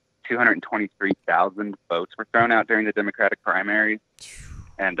 223,000 votes were thrown out during the Democratic primaries,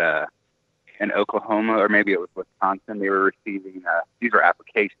 and in Oklahoma, or maybe it was Wisconsin, they were receiving these were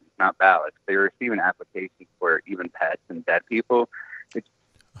applications, not ballots. They were receiving applications for even pets and dead people. Since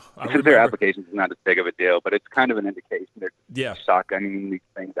their applications is not as big of a deal, but it's kind of an indication they're shotgunning these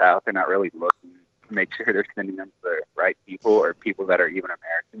things out. They're not really looking to make sure they're sending them to the right people or people that are even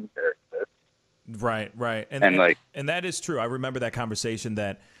Americans or exist. Right. And that is true. I remember that conversation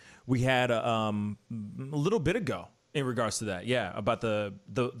that we had a little bit ago in regards to that. Yeah, about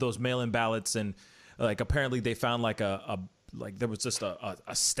those mail-in ballots, and apparently they found there was just a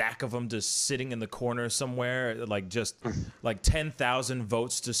stack of them just sitting in the corner somewhere, 10,000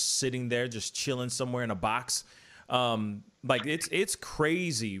 votes just sitting there, just chilling somewhere in a box. It's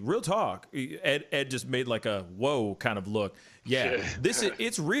crazy. Real talk. Ed just made a whoa kind of look. Yeah,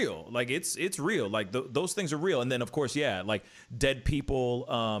 it's real. It's real. Those things are real. And then of course, dead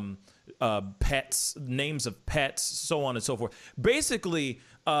people, pets, names of pets, so on and so forth. Basically,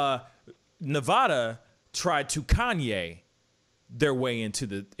 Nevada tried to Kanye their way into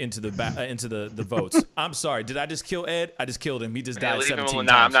the votes. I'm sorry. Did I just kill Ed? I just killed him. He just died 17 times.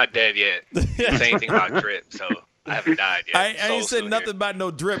 Nah, I'm not dead yet. Didn't say anything about drip, so I haven't died yet. I ain't said nothing about no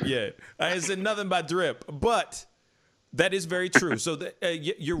drip yet. I ain't said nothing about drip. But That is very true. So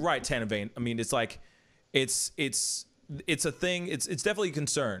you're right, Tanavane. I mean, it's like, it's a thing. It's definitely a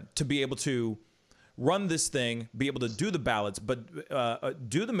concern to be able to run this thing, be able to do the ballots, but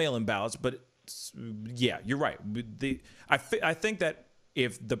do the mail-in ballots. But yeah, you're right. I think that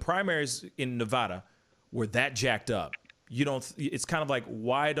if the primaries in Nevada were that jacked up, it's kind of like,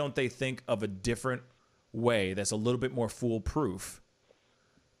 why don't they think of a different way that's a little bit more foolproof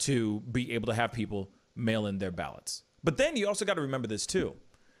to be able to have people mail in their ballots? But then you also got to remember this too.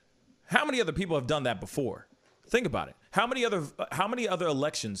 How many other people have done that before? Think about it. How many other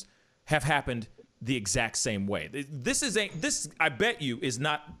elections have happened the exact same way? This I bet you is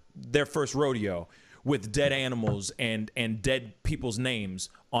not their first rodeo with dead animals and dead people's names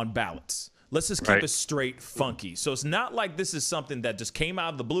on ballots. Let's just keep it straight funky. So it's not like this is something that just came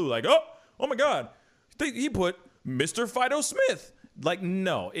out of the blue, like, oh my God, he put Mr. Fido Smith. Like,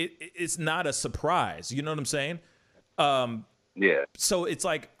 no, it's not a surprise. You know what I'm saying? Yeah. So it's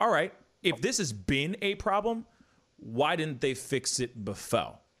like, all right, if this has been a problem, why didn't they fix it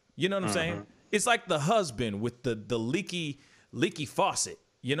before? You know what I'm saying? It's like the husband with the leaky faucet.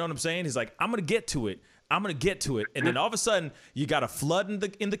 You know what I'm saying? He's like, I'm going to get to it. And then all of a sudden, you got a flood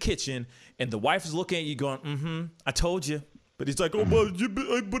in the kitchen, and the wife is looking at you going, I told you. But he's like, oh,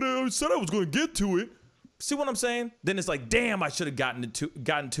 but I said I was going to get to it. See what I'm saying? Then it's like, damn, I should have gotten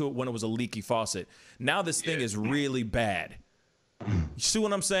to it when it was a leaky faucet. Now this thing is really bad. You see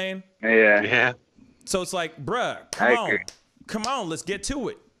what I'm saying? Yeah. So it's like, bruh, come on, let's get to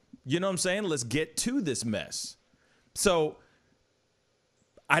it. You know what I'm saying? Let's get to this mess. So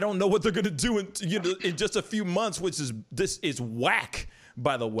I don't know what they're gonna do in just a few months, this is whack.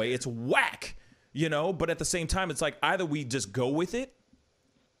 By the way, it's whack. But at the same time, it's like either we just go with it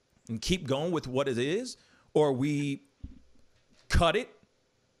and keep going with what it is, or we cut it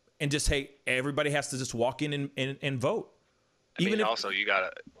and just, hey, everybody has to just walk in and vote. Also you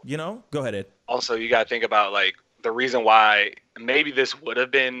gotta, go ahead, Ed. Also, you gotta think about like the reason why maybe this would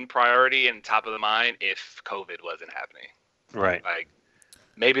have been priority and top of the mind if COVID wasn't happening. Right. Like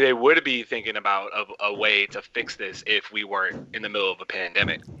maybe they would be thinking about a way to fix this if we weren't in the middle of a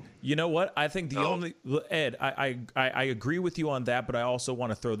pandemic. You know what? I think Ed, I agree with you on that, but I also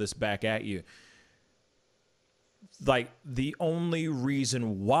want to throw this back at you. Like, the only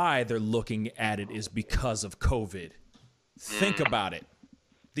reason why they're looking at it is because of COVID. Think about it.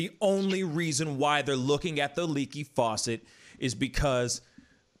 The only reason why they're looking at the leaky faucet is because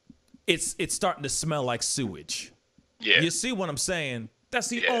it's starting to smell like sewage. Yeah. You see what I'm saying? That's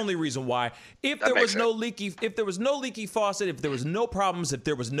the only reason why. If there was no leaky faucet, if there was no problems, if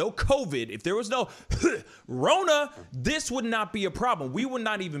there was no COVID, if there was no Rona, this would not be a problem. We would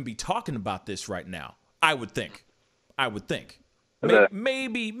not even be talking about this right now. I would think.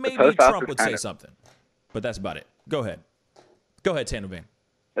 Maybe Trump would say something, but that's about it. Go ahead, Tanavane.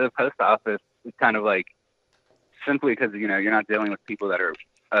 The post office is kind of like, simply because you're not dealing with people that are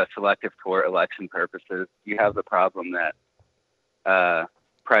selective for election purposes. You have the problem that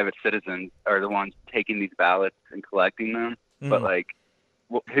private citizens are the ones taking these ballots and collecting them. But like,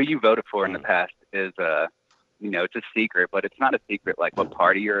 who you voted for in the past is, it's a secret, but it's not a secret like what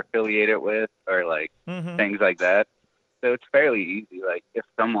party you're affiliated with or like things like that. So it's fairly easy. Like if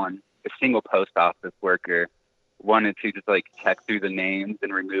a single post office worker wanted to just like check through the names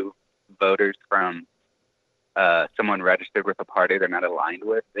and remove voters from someone registered with a party they're not aligned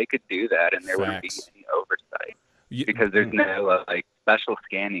with, they could do that and there wouldn't be any oversight. Because there's no like special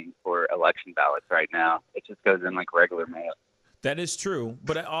scanning for election ballots right now. It just goes in like regular mail. That is true,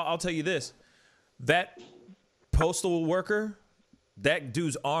 but I'll tell you this: that postal worker, that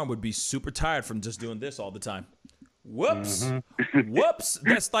dude's arm would be super tired from just doing this all the time. Whoops, whoops.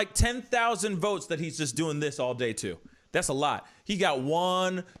 That's like 10,000 votes that he's just doing this all day too. That's a lot. He got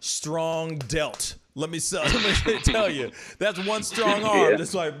one strong delt. Let me tell you, that's one strong arm.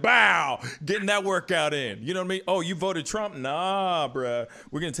 That's like, bow, getting that workout in. You know what I mean? Oh, you voted Trump? Nah, bruh.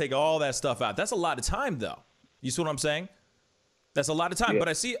 We're going to take all that stuff out. That's a lot of time, though. You see what I'm saying? That's a lot of time. Yeah. But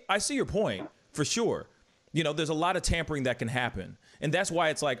I see your point, for sure. There's a lot of tampering that can happen. And that's why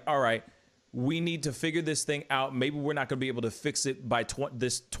it's like, all right, we need to figure this thing out. Maybe we're not going to be able to fix it by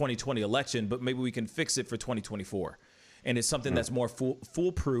this 2020 election, but maybe we can fix it for 2024. And it's something that's more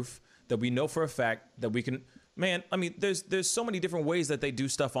foolproof, that we know for a fact that we can, man, I mean, there's so many different ways that they do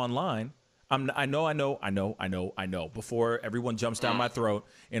stuff online. I know. Before everyone jumps down my throat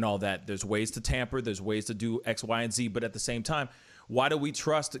and all that, there's ways to tamper, there's ways to do X, Y, and Z. But at the same time, why do we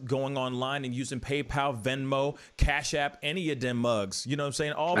trust going online and using PayPal, Venmo, CashApp, any of them mugs? You know what I'm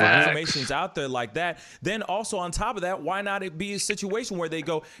saying? All the information's out there like that. Then also on top of that, why not it be a situation where they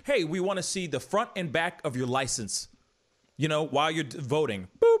go, hey, we want to see the front and back of your license. You know, while you're voting,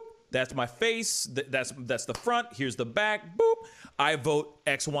 boop, that's my face. That's the front. Here's the back. Boop. I vote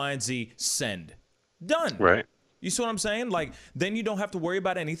X, Y, and Z. Send. Done. Right. You see what I'm saying? Like, then you don't have to worry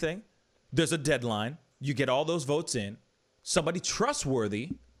about anything. There's a deadline. You get all those votes in. Somebody trustworthy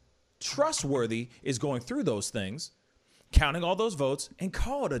is going through those things, counting all those votes, and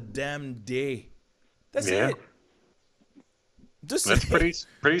call it a damn day. That's it. That's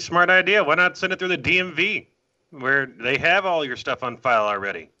pretty smart idea. Why not send it through the DMV, where they have all your stuff on file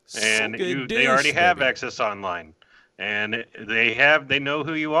already, and they already have access online, and they know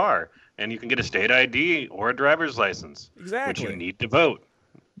who you are, and you can get a state ID or a driver's license. Exactly. Which you need to vote.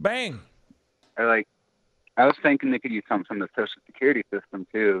 Bang. I was thinking they could use something from the Social Security system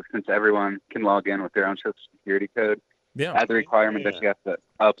too, since everyone can log in with their own Social Security code. Yeah. Add the requirement that you have to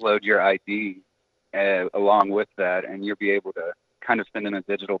upload your ID along with that, and you'll be able to kind of send in a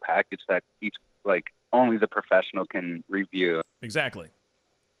digital package that only the professional can review. Exactly.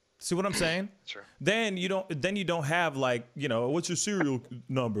 See what I'm saying? Sure. Then you don't have what's your serial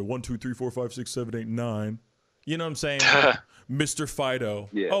number? 1, 2, 3, 4, 5, 6, 7, 8, 9. You know what I'm saying? Mr. Fido.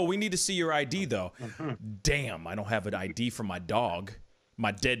 Yeah. Oh, we need to see your ID though. Damn, I don't have an ID for my dog,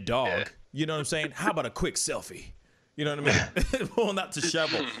 my dead dog. Yeah. You know what I'm saying? How about a quick selfie? You know what I mean? Pulling out the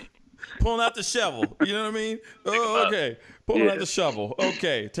shovel. Pulling out the shovel. You know what I mean? Oh, okay. Pulling out the shovel.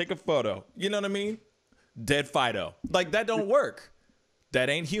 Okay. Take a photo. You know what I mean? Dead Fido. Like, that don't work. That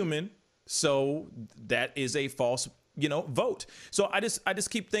ain't human. So that is a false, vote. So I just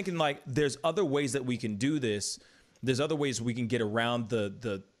keep thinking, like, there's other ways that we can do this. There's other ways we can get around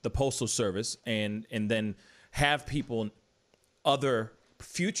the Postal Service and then have people, other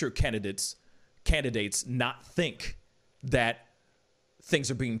future candidates not think that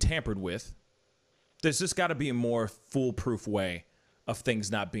things are being tampered with. There's just got to be a more foolproof way of things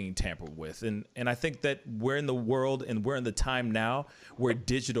not being tampered with. And I think that we're in the world and we're in the time now where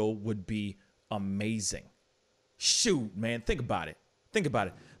digital would be amazing. Shoot, man, think about it.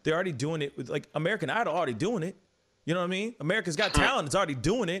 They're already doing it with, like, American Idol already doing it. You know what I mean? America's Got Talent is already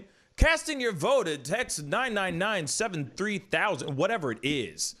doing it. Casting your vote at text 999-73,000, whatever it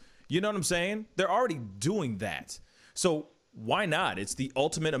is. You know what I'm saying? They're already doing that. So why not? It's the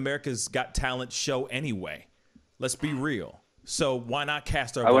ultimate America's Got Talent show anyway. Let's be real. So why not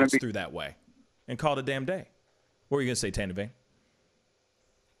cast our votes through that way and call it a damn day? What were you going to say, Tana Vane?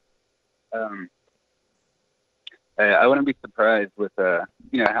 I wouldn't be surprised with how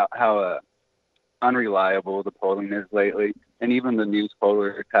unreliable the polling is lately, and even the news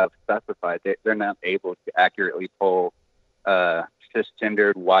pollers have specified they're not able to accurately poll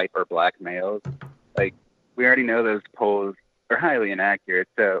cisgendered white or black males. Like, we already know those polls are highly inaccurate,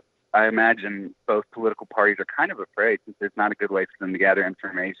 so I imagine both political parties are kind of afraid since there's not a good way for them to gather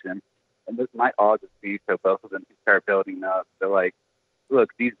information, and this might all just be so both of them can start building up. So, like, look,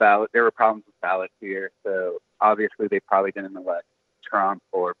 these ballots, there were problems with ballots here, so obviously they probably didn't elect Trump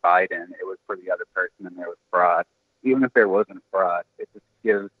or Biden. It was for the other person, and there was fraud. Even if there wasn't fraud, it just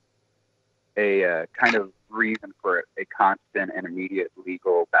gives a kind of reason for a constant and immediate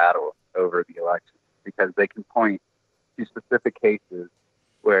legal battle over the election, because they can point to specific cases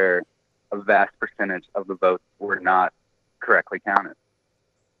where a vast percentage of the votes were not correctly counted.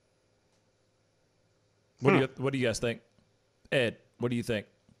 What do you guys think? Ed, what do you think?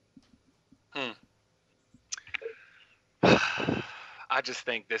 I just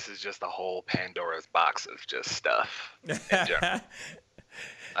think this is just a whole Pandora's box of just stuff in general.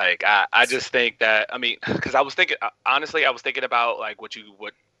 Like, I just think that, I mean, because I was thinking, honestly, I was thinking about, like, what you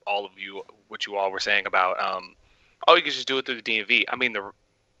all were saying about, you can just do it through the DMV. I mean,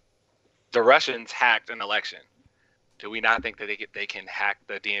 the Russians hacked an election. Do we not think that they can hack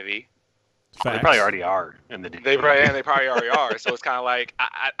the DMV? They probably already are in the DMV. They probably already are. So it's kind of like,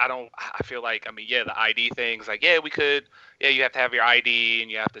 I feel like, I mean, yeah, the ID things, like, yeah, we could, yeah, you have to have your ID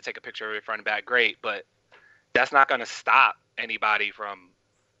and you have to take a picture of your front and back, great, but that's not going to stop anybody from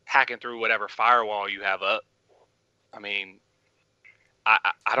hacking through whatever firewall you have up. I mean,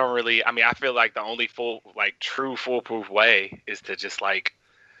 I don't really, I mean, I feel like the only true foolproof way is to just, like,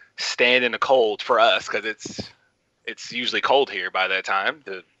 stand in the cold for us, because it's usually cold here by that time,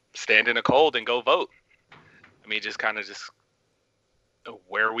 to stand in the cold and go vote. I mean, just kind of just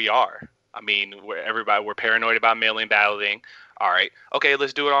where we are. I mean, we're paranoid about mail-in balloting. All right, okay,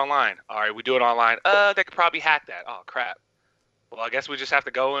 let's do it online. All right, we do it online. They could probably hack that. Oh, crap. Well, I guess we just have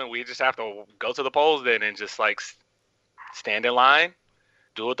to go we just have to go to the polls then and just, like, stand in line,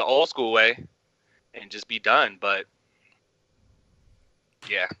 do it the old school way, and just be done. But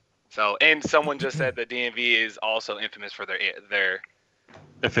yeah. So, and someone just said the DMV is also infamous for their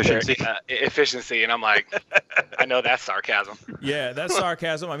Efficiency. Efficiency, and I'm like, I know that's sarcasm. Yeah, that's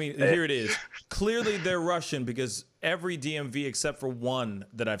sarcasm. I mean, here it is. Clearly, they're Russian because every DMV except for one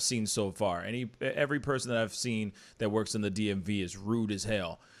that I've seen so far, every person that I've seen that works in the DMV is rude as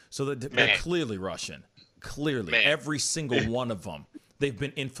hell. So they're clearly Russian. Clearly, every single one of them. They've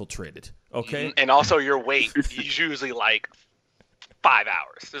been infiltrated. Okay. And also, your wait is usually like 5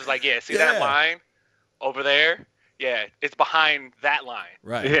 hours. It's like, see that line over there? Yeah, it's behind that line.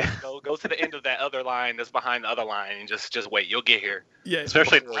 Right. Yeah. Go to the end of that other line that's behind the other line and just wait. You'll get here. Yeah.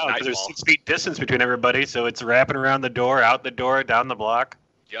 Especially now because there's 6 feet distance between everybody, so it's wrapping around the door, out the door, down the block.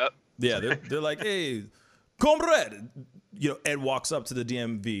 Yep. Yeah, they're like, hey, comrade. You know, Ed walks up to the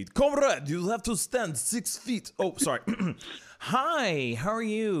DMV. Comrade, you have to stand 6 feet. Oh, sorry. Hi, how are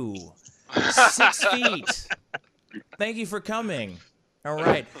you? 6 feet. Thank you for coming. All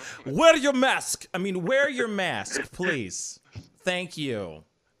right. Wear your mask. Wear your mask, please. Thank you.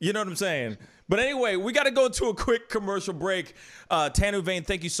 You know what I'm saying? But anyway, we got to go to a quick commercial break. Tanu Vane,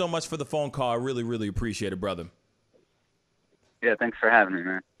 thank you so much for the phone call. I really, really appreciate it, brother. Yeah, thanks for having me,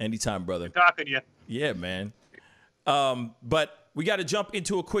 man. Anytime, brother. Good talking to you. Yeah, man. But we got to jump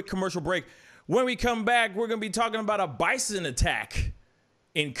into a quick commercial break. When we come back, we're going to be talking about a bison attack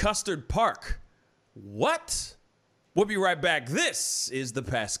in Custer Park. What? We'll be right back. This is The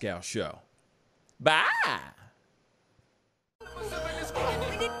Pascal Show. Bye.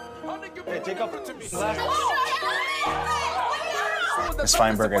 Hey, take off Ms.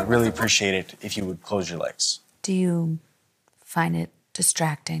 Feinberg, I'd really appreciate it if you would close your legs. Do you find it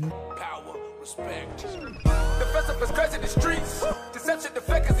distracting? Power, respect. The festival is crazy in the streets. Deception, the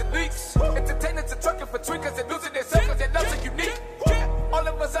fakers and leaks. Entertainers are trucking for tweakers and losing their circles. Their loves are unique. All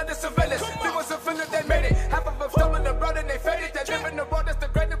of us under surveillance. There was a feeling that made it. Half of them stumbling around and they faded. They live in the world that's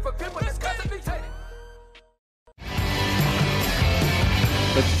degraded for people that's constantly hated.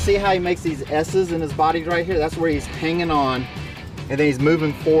 But you see how he makes these S's in his body right here? That's where he's hanging on, and then he's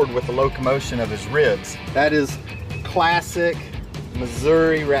moving forward with the locomotion of his ribs. That is classic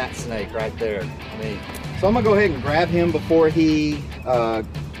Missouri rat snake right there. So I'm gonna go ahead and grab him before he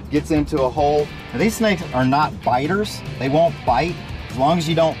gets into a hole. Now, these snakes are not biters. They won't bite as long as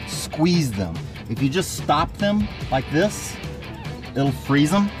you don't squeeze them. If you just stop them like this, it'll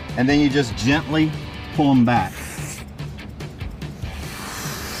freeze them, and then you just gently pull them back.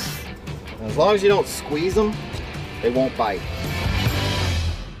 As long as you don't squeeze them, they won't bite.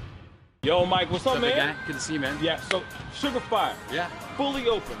 Yo, Mike, what's up, man? Guy? Good to see you, man. Yeah, so Sugar Fire. Yeah. Fully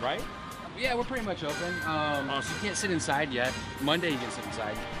open, right? Yeah, we're pretty much open. So you can't sit inside yet. Monday you can sit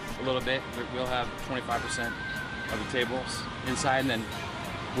inside a little bit. We'll have 25% of the tables inside, and then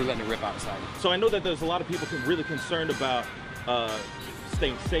we're letting it rip outside. So I know that there's a lot of people really concerned about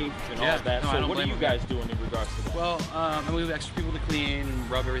staying safe and all of that. So what are you guys doing in regards to that? Well, we have extra people to clean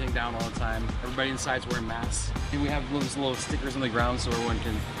and rub everything down all the time. Everybody inside's wearing masks. And we have little stickers on the ground so everyone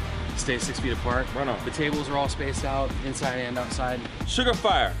can stay 6 feet apart. Right on. The tables are all spaced out, inside and outside. Sugar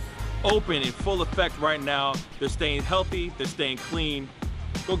Fire, open in full effect right now. They're staying healthy, they're staying clean.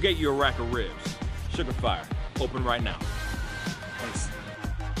 Go get you a rack of ribs. Sugar Fire, open right now. Thanks.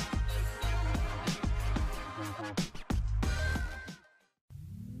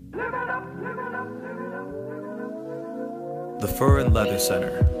 The Fur and Leather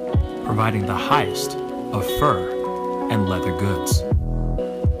Center, providing the highest of fur and leather goods.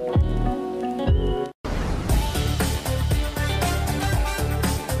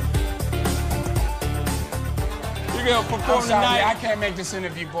 You're gonna perform I'm sorry, tonight. I can't make this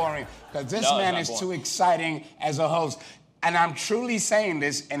interview boring because this man is too exciting as a host. And I'm truly saying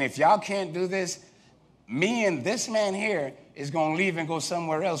this, and if y'all can't do this, me and this man here is gonna leave and go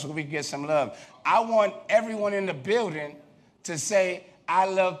somewhere else where we can get some love. I want everyone in the building to say, I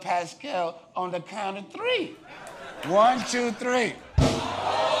love Pascal on the count of 3. 1, 2, 3.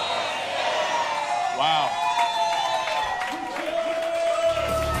 Wow.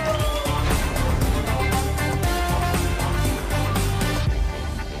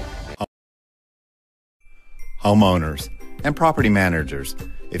 Homeowners and property managers,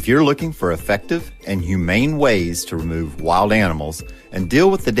 if you're looking for effective and humane ways to remove wild animals and deal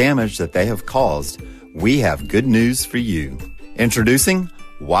with the damage that they have caused, we have good news for you. Introducing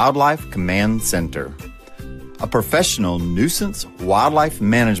Wildlife Command Center, a professional nuisance wildlife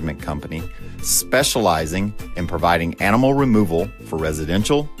management company specializing in providing animal removal for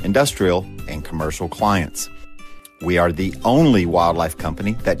residential, industrial, and commercial clients. We are the only wildlife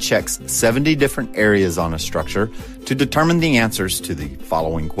company that checks 70 different areas on a structure to determine the answers to the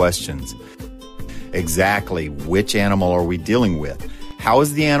following questions. Exactly which animal are we dealing with? How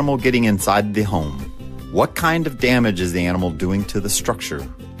is the animal getting inside the home? What kind of damage is the animal doing to the structure?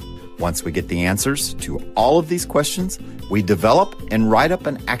 Once we get the answers to all of these questions, we develop and write up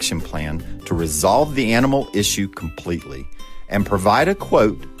an action plan to resolve the animal issue completely and provide a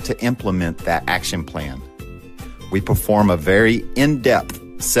quote to implement that action plan. We perform a very in-depth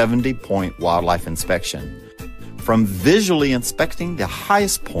 70-point wildlife inspection. From visually inspecting the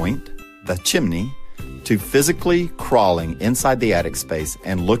highest point, the chimney, to physically crawling inside the attic space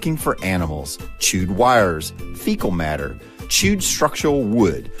and looking for animals, chewed wires, fecal matter, chewed structural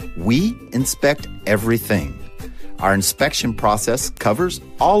wood. We inspect everything. Our inspection process covers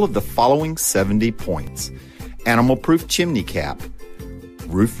all of the following 70 points: animal-proof chimney cap,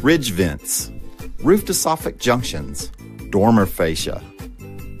 roof ridge vents, roof to soffit junctions, dormer fascia,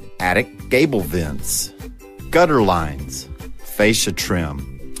 attic gable vents, gutter lines, fascia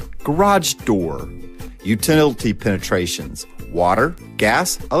trim, garage door, utility penetrations, water,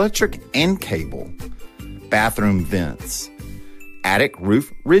 gas, electric, and cable, bathroom vents, attic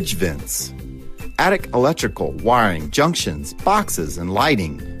roof ridge vents, attic electrical, wiring, junctions, boxes, and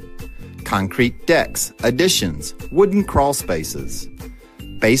lighting, concrete decks, additions, wooden crawl spaces,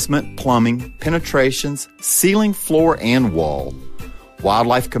 basement plumbing, penetrations, ceiling, floor, and wall.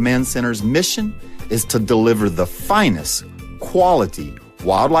 Wildlife Command Center's mission is to deliver the finest quality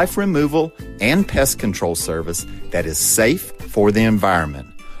wildlife removal and pest control service that is safe for the environment.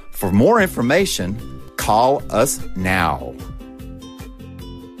 For more information, call us now.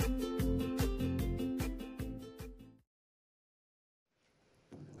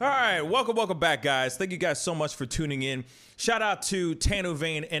 All right, welcome back, guys. Thank you guys so much for tuning in. Shout out to Tano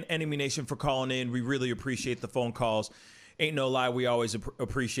Vane and Enemy Nation for calling in. We really appreciate the phone calls. Ain't no lie, we always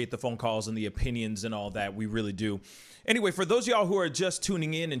appreciate the phone calls and the opinions and all that. We really do. Anyway, for those of y'all who are just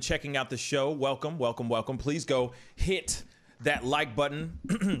tuning in and checking out the show, welcome. Please go hit that like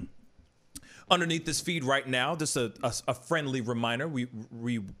button underneath this feed right now. Just a friendly reminder. We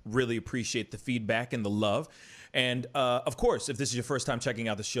really appreciate the feedback and the love. And of course, if this is your first time checking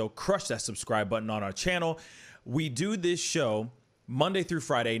out the show, crush that subscribe button on our channel. We do this show Monday through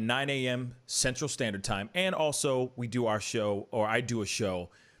Friday, 9 a.m. Central Standard Time. And also we do our show, or I do a show,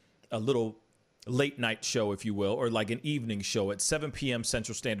 a little late night show, if you will, or like an evening show at 7 p.m.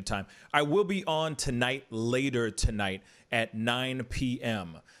 Central Standard Time. I will be on later tonight at 9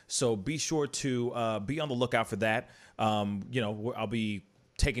 p.m. So be sure to be on the lookout for that. I'll be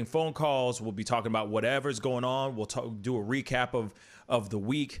taking phone calls. We'll be talking about whatever's going on. We'll do a recap of the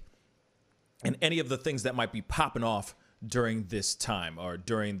week and any of the things that might be popping off during this time, or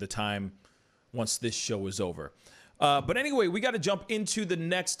during the time once this show is over. But anyway, we got to jump into the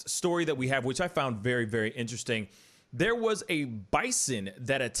next story that we have, which I found very, very interesting. There was a bison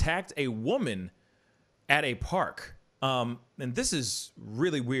that attacked a woman at a park. And this is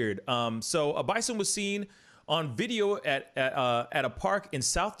really weird. So a bison was seen on video at a park in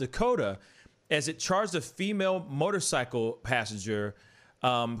South Dakota as it charged a female motorcycle passenger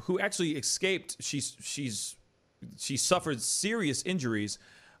who actually escaped. She suffered serious injuries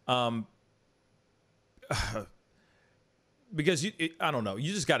because I don't know.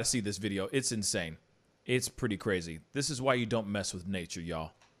 You just got to see this video. It's insane. It's pretty crazy. This is why you don't mess with nature,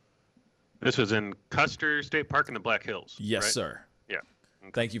 y'all. This was in Custer State Park in the Black Hills. Yes, right? sir. Yeah.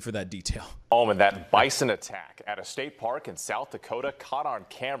 Okay. Thank you for that detail. And that bison attack at a state park in South Dakota caught on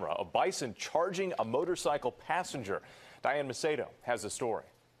camera. A bison charging a motorcycle passenger. Diane Macedo has the story.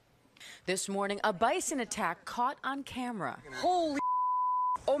 This morning, a bison attack caught on camera. Holy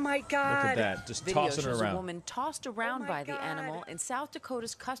oh my God. Look at that, just Video tossing her shows around. a woman tossed around by the animal in South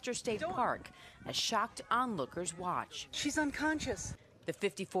Dakota's Custer State Park as shocked onlookers watch. She's unconscious. The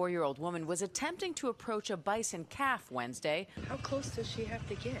 54-year-old woman was attempting to approach a bison calf Wednesday. How close does she have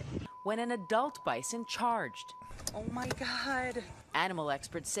to get? When an adult bison charged. Oh my God. Animal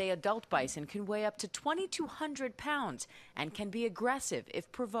experts say adult bison can weigh up to 2,200 pounds and can be aggressive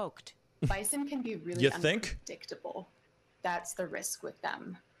if provoked. Bison can be really unpredictable. That's the risk with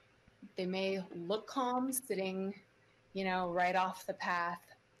them. They may look calm, sitting, right off the path,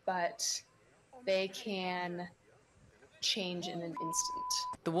 but they can change in an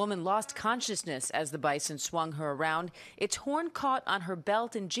instant. The woman lost consciousness as the bison swung her around. Its horn caught on her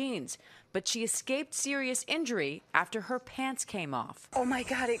belt and jeans, but she escaped serious injury after her pants came off. Oh my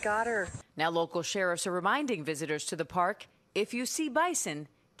God, it got her. Now local sheriffs are reminding visitors to the park, if you see bison,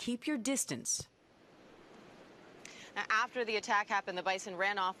 keep your distance. Now, after the attack happened, the bison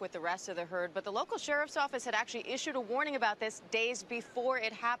ran off with the rest of the herd, but the local sheriff's office had actually issued a warning about this days before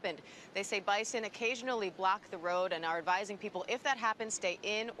it happened. They say bison occasionally block the road and are advising people, if that happens, stay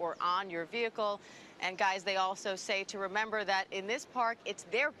in or on your vehicle. And guys, they also say to remember that in this park, it's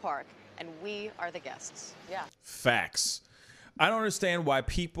their park, and we are the guests. Yeah. Facts. I don't understand why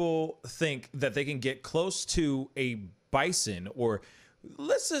people think that they can get close to a bison or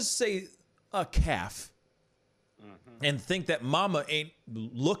let's just say a calf and think that mama ain't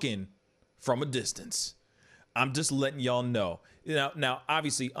looking from a distance. I'm just letting y'all know. Now,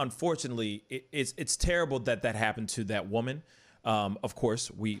 obviously, unfortunately, it's terrible that happened to that woman. Of course,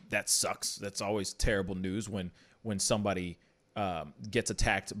 that sucks. That's always terrible news when somebody gets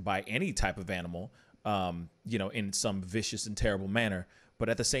attacked by any type of animal, in some vicious and terrible manner. But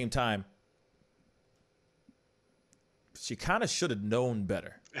at the same time, she kind of should have known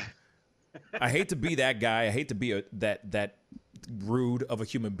better. I hate to be that guy. I hate to be that rude of a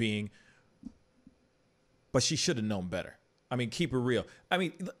human being. But she should have known better. I mean, keep it real. I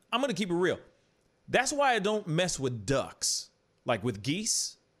mean, I'm going to keep it real. That's why I don't mess with ducks. Like with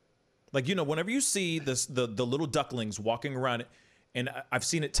geese. Like, whenever you see the little ducklings walking around, and I've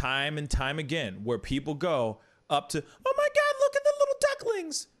seen it time and time again, where people go up to, oh my God, look at the little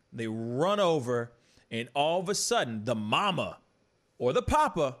ducklings. They run over, and all of a sudden, the mama or the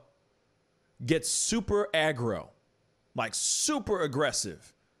papa gets super aggro. Like super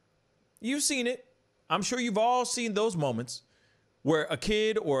aggressive. You've seen it. I'm sure you've all seen those moments where a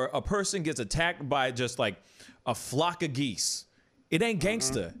kid or a person gets attacked by just like a flock of geese. It ain't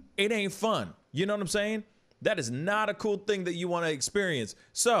gangsta. It ain't fun. You know what I'm saying? That is not a cool thing that you want to experience.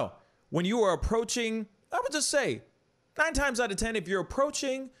 So when you are approaching, I would just say 9 times out of 10, if you're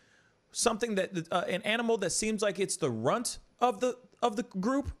approaching something that an animal that seems like it's the runt of the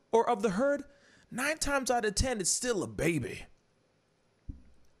group or of the herd, 9 times out of 10, it's still a baby.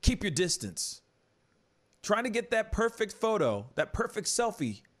 Keep your distance. Trying to get that perfect photo, that perfect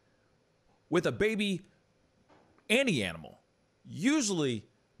selfie with a baby, any animal. Usually,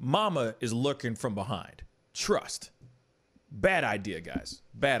 mama is lurking from behind. Trust. Bad idea, guys.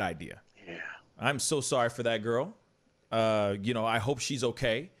 Bad idea. Yeah. I'm so sorry for that girl. I hope she's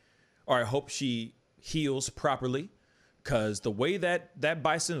okay, or I hope she heals properly, because the way that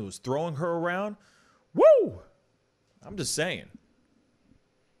bison was throwing her around, woo! I'm just saying.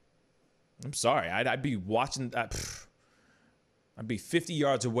 I'm sorry. I'd be watching. I'd be 50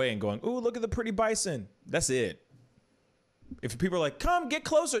 yards away and going, ooh, look at the pretty bison. That's it. If people are like, come, get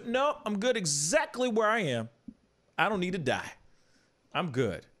closer. No, I'm good exactly where I am. I don't need to die. I'm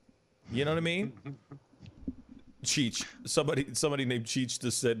good. You know what I mean? Cheech. Somebody named Cheech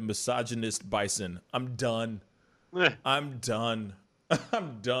just said misogynist bison. I'm done. I'm done.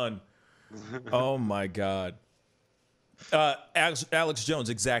 I'm done. Oh, my God. Alex Jones,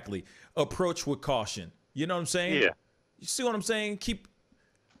 exactly. Approach with caution. You know what I'm saying? Yeah. You see what I'm saying?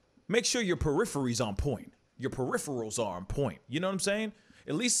 Make sure your periphery's on point. Your peripherals are on point. You know what I'm saying?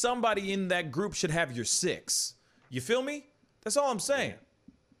 At least somebody in that group should have your 6. You feel me? That's all I'm saying.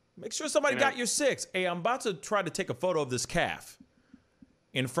 Make sure somebody got your 6. Hey, I'm about to try to take a photo of this calf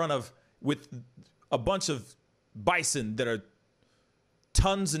with a bunch of bison that are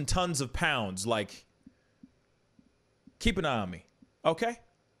tons and tons of pounds. Like, keep an eye on me. Okay?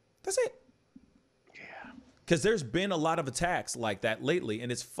 That's it. Yeah. Because there's been a lot of attacks like that lately.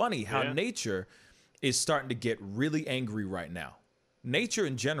 And it's funny how nature is starting to get really angry right now. Nature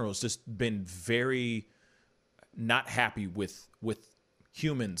in general has just been very not happy with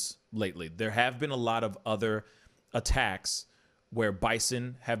humans lately. There have been a lot of other attacks where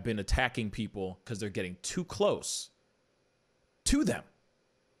bison have been attacking people because they're getting too close to them.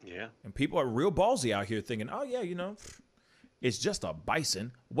 Yeah. And people are real ballsy out here thinking, oh, yeah, it's just a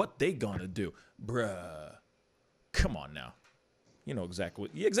bison. What they gonna do? Bruh. Come on now. You know exactly.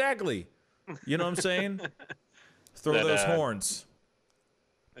 Exactly. You know what I'm saying? Throw those horns.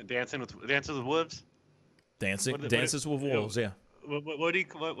 Dances with wolves? Dances with wolves, yeah.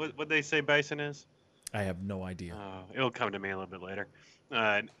 What they say bison is? I have no idea. It'll come to me a little bit later.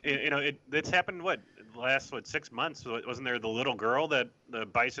 It's happened, the last 6 months? Wasn't there the little girl that the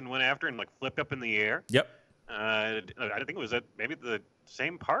bison went after and flipped up in the air? Yep. I think it was at maybe the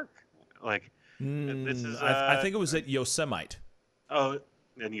same park. This is. I think it was at Yosemite. Oh,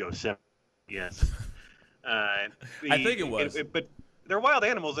 in Yosemite, yes. I think it was. But they're wild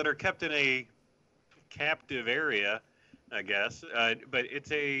animals that are kept in a captive area, I guess. But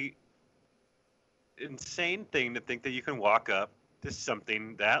it's a insane thing to think that you can walk up to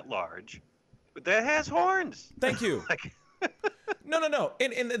something that large, but that has horns. Thank you. No.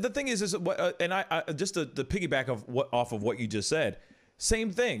 And the thing is and I just to piggyback off of what you just said,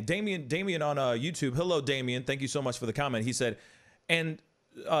 same thing. Damien on YouTube. Hello, Damien. Thank you so much for the comment. He said, and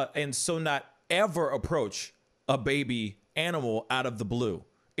so not ever approach a baby animal out of the blue.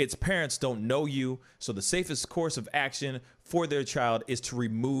 Its parents don't know you, so the safest course of action for their child is to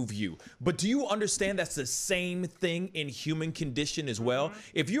remove you. But do you understand that's the same thing in human condition as well?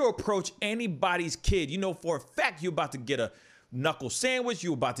 If you approach anybody's kid, you know for a fact you're about to get a knuckle sandwich,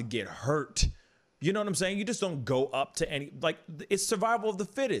 you're about to get hurt. You know what I'm saying? You just don't go up to any, like, it's survival of the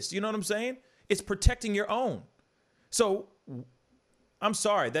fittest. You know what I'm saying? It's protecting your own. So I'm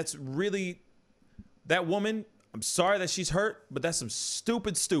sorry, that's really, that woman, I'm sorry that she's hurt, but that's some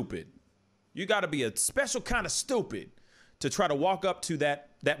stupid. You got to be a special kind of stupid to try to walk up to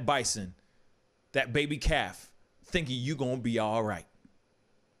that bison, that baby calf, thinking you going to be all right.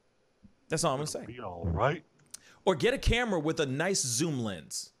 That's all I'm going to say. Be all right. Or get a camera with a nice zoom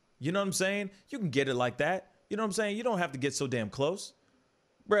lens. You know what I'm saying? You can get it like that. You know what I'm saying? You don't have to get so damn close.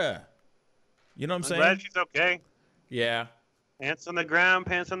 Bruh. You know what I'm saying? Glad she's okay. Yeah. Pants on the ground.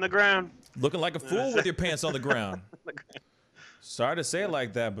 Looking like a fool with your pants on the ground. Sorry to say it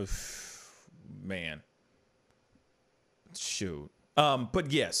like that, but man. Shoot.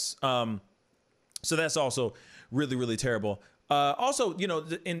 But yes. So that's also really, really terrible. Also, you know,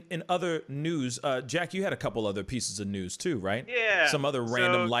 in other news, Jack, you had a couple other pieces of news too, right? Yeah. Some other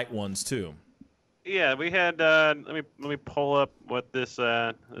random light ones too. Yeah, we had. Let me pull up what this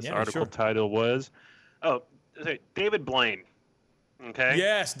article title was. Oh, David Blaine. Okay.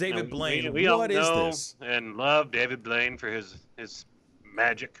 Yes, David Blaine. We all What is know this? and love David Blaine for his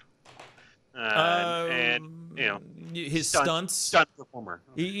magic. And you know his stunts. Stunt performer.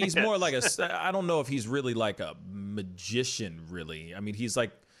 He's more like I don't know if he's really like a magician. Really, I mean, he's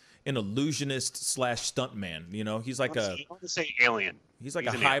like an illusionist / stuntman. You know, he's like I want to say alien. He's like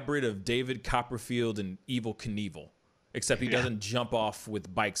a hybrid of David Copperfield and Evel Knievel, except he doesn't jump off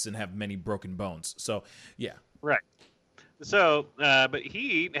with bikes and have many broken bones. So yeah. Right. So, but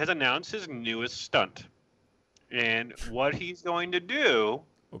he has announced his newest stunt, and what he's going to do.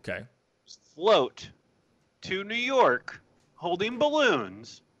 Okay. Is float to New York, holding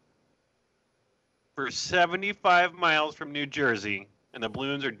balloons for 75 miles from New Jersey, and the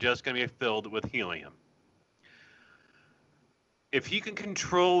balloons are just going to be filled with helium. If he can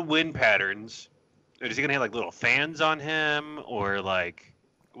control wind patterns, is he going to have like little fans on him, or like,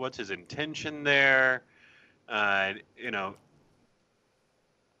 what's his intention there? You know,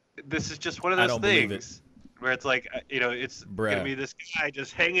 this is just one of those things where it's like, you know, it's going to be this guy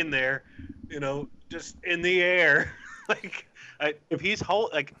just hanging there, you know, just in the air. Like, if he's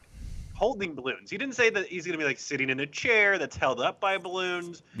holding balloons, he didn't say that he's going to be like sitting in a chair that's held up by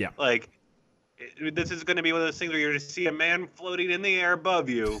balloons. Yeah. Like, this is going to be one of those things where you're going to see a man floating in the air above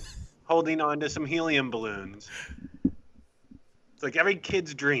you, holding on to some helium balloons. It's like every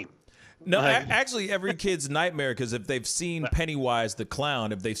kid's dream. No, actually, every kid's nightmare, because if they've seen Pennywise the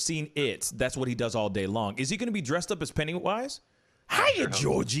clown, if they've seen it, that's what he does all day long. Is he going to be dressed up as Pennywise? Hiya,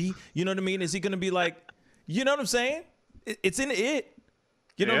 Georgie. You know what I mean? Is he going to be like, you know what I'm saying? It's in it.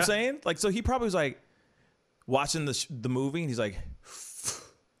 You know what I'm saying? Like, so he probably was like watching the movie, and he's like,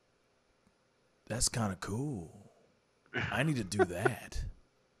 that's kind of cool. I need to do that.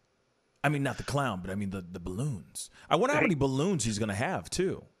 I mean, not the clown, but I mean the balloons. I wonder how many balloons he's going to have,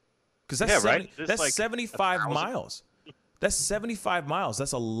 too. Because that's like 75 miles. That's 75 miles.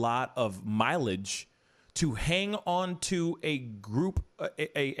 That's a lot of mileage to hang on to a group,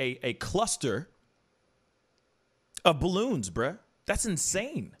 a cluster of balloons, bruh. That's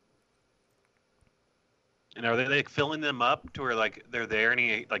insane. And are they like filling them up to where like they're there and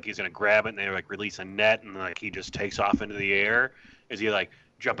he's gonna grab it and they like release a net and like he just takes off into the air? Is he like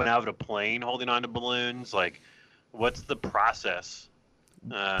jumping out of a plane holding on to balloons? Like, what's the process?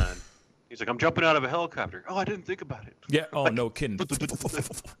 He's like, I'm jumping out of a helicopter. Oh, I didn't think about it. Yeah. Oh, no kidding.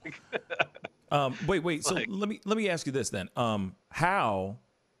 Wait. So let me ask you this then. How?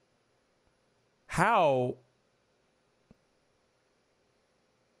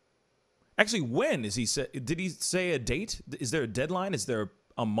 Actually, when is he say? Did he say a date? Is there a deadline? Is there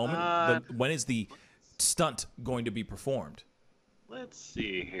a moment? When is the stunt going to be performed? Let's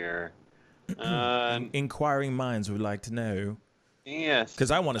see here. Inquiring minds would like to know. Yes.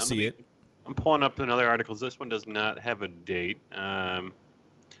 Because I want to see it. I'm pulling up another article. This one does not have a date.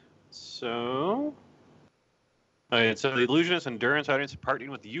 So the illusionist endurance audience is partnering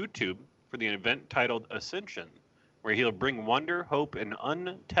with YouTube for the event titled Ascension, where he'll bring wonder, hope, and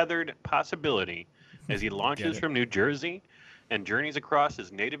untethered possibility as he launches from New Jersey and journeys across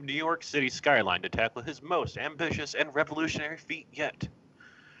his native New York City skyline to tackle his most ambitious and revolutionary feat yet.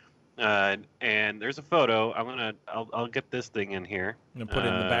 And there's a photo. I'll get this thing in here. I'm gonna put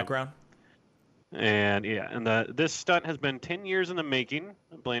it in the background. And this stunt has been 10 years in the making.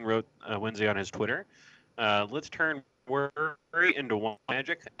 Blaine wrote Wednesday on his Twitter. Let's turn worry into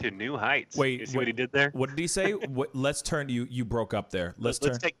magic to new heights. Wait, you see what he did there? What did he say? Let's turn you broke up there. Let's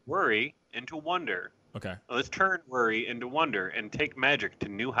take worry into wonder. Okay. Let's turn worry into wonder and take magic to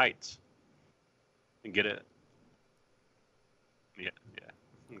new heights. And get it? Yeah.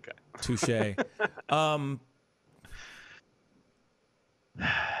 Okay. Touche.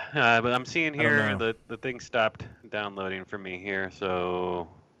 But I'm seeing here the thing stopped downloading for me here, so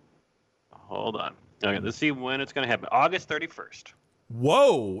hold on. Okay, let's see when it's going to happen. August 31st.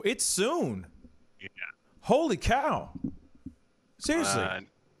 Whoa, it's soon. Yeah. Holy cow. Seriously.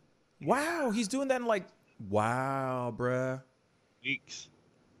 Wow, he's doing that in like, wow, bruh. Weeks.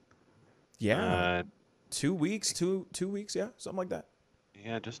 Yeah. 2 weeks, two weeks, yeah, something like that.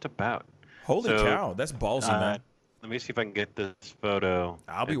 Yeah, just about. Holy cow, that's ballsy, man. Let me see if I can get this photo.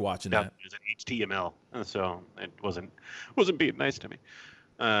 I'll be watching that. It's an HTML, so it wasn't being nice to me.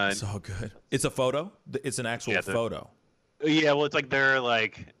 It's all good. It's a photo? It's an actual photo. Yeah, well, it's like they're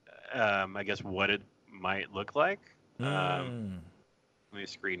like, I guess what it might look like. Let me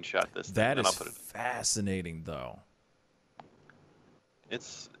screenshot this. That is fascinating, though.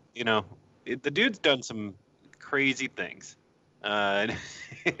 It's, the dude's done some crazy things. And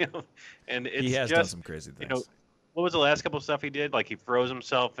it's he has done some crazy things. What was the last couple of stuff he did? Like he froze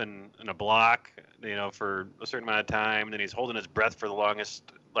himself in a block, for a certain amount of time. And then he's holding his breath for the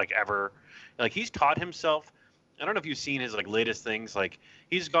longest, ever. Like he's taught himself. I don't know if you've seen his latest things. Like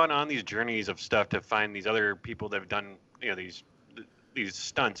he's gone on these journeys of stuff to find these other people that have done, these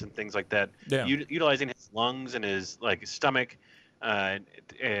stunts and things like that. Yeah. Utilizing his lungs and his stomach, and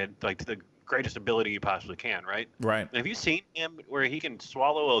to the greatest ability you possibly can. Right. Right. And have you seen him where he can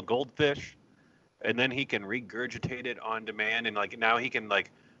swallow a goldfish? And then he can regurgitate it on demand, and now he can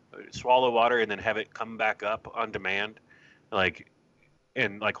swallow water and then have it come back up on demand,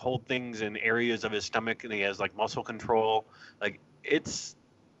 and hold things in areas of his stomach, and he has muscle control.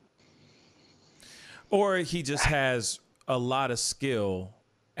 Or he just has a lot of skill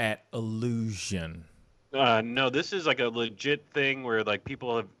at illusion. No, this is a legit thing where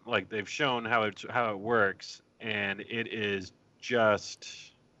people have they've shown how it works, and it is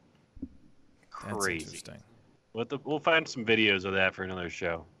just crazy. That's interesting. We'll find some videos of that for another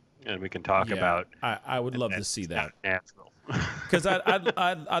show, and we can talk about. I would love to see that. Natural. Because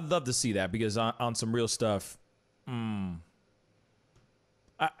I'd love to see that, because on some real stuff, I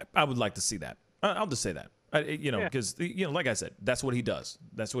would like to see that. I'll just say that. Because like I said, that's what he does.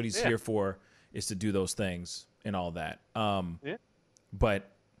 That's what he's here for, is to do those things and all that.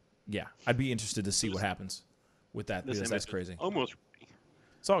 But yeah, I'd be interested to see what happens with that, because that's crazy. Almost.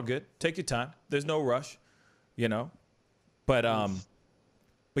 It's all good. Take your time. There's no rush, But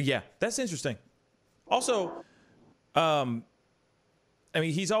yeah, that's interesting. Also,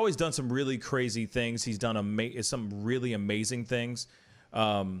 he's always done some really crazy things. He's done some really amazing things.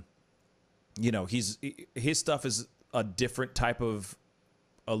 His stuff is a different type of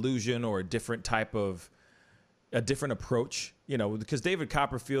illusion, or a different approach, because David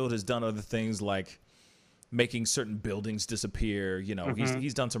Copperfield has done other things like making certain buildings disappear.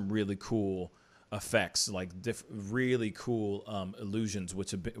 He's done some really cool effects, really cool illusions,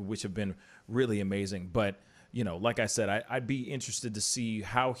 which have been really amazing. But like I said, I'd be interested to see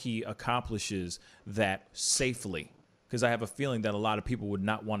how he accomplishes that safely, because I have a feeling that a lot of people would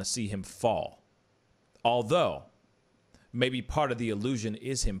not want to see him fall. Although, maybe part of the illusion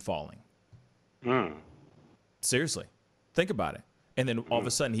is him falling. Seriously, think about it. And then all of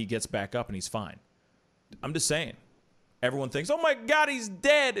a sudden he gets back up and he's fine. I'm just saying. Everyone thinks, oh my God, he's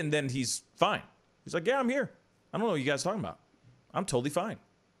dead. And then he's fine. He's like, yeah, I'm here. I don't know what you guys are talking about. I'm totally fine.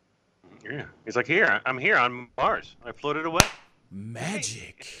 Yeah. He's like, I'm here on Mars. I floated away.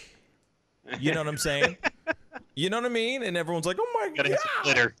 Magic. You know what I'm saying? You know what I mean? And everyone's like, oh my God. Hit some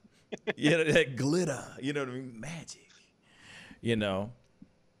glitter. Yeah, that glitter. You know what I mean? Magic. Let's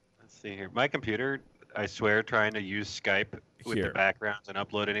see here. My computer, I swear, trying to use Skype with the backgrounds and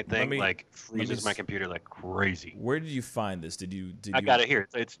upload anything, freezes my computer like crazy. Where did you find this? Did you? I got it here.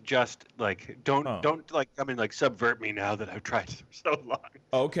 It's just don't come and subvert me now that I've tried for so long.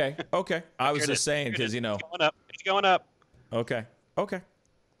 Okay. I was just saying, because it's going up. Okay.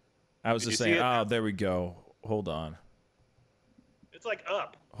 I was just saying. Oh, there we go. Hold on. It's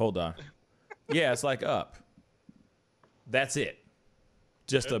up. Hold on. Yeah, it's up. That's it.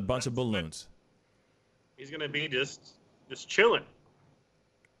 Just a bunch of balloons. He's gonna be just chilling.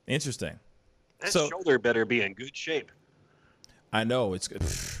 Interesting. That shoulder better be in good shape. I know it's good.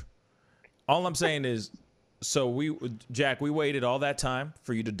 All I'm saying is, Jack, we waited all that time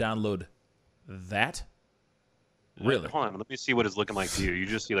for you to download that. Really? Hold on, let me see what it's looking like to you. You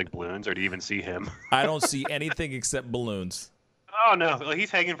just see like balloons, or do you even see him? I don't see anything except balloons. Oh no, well,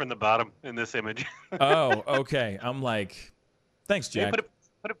 he's hanging from the bottom in this image. Oh, okay. I'm like, thanks, Hey, Jack.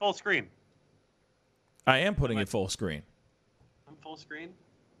 put it full screen. I am putting it full screen. I'm full screen.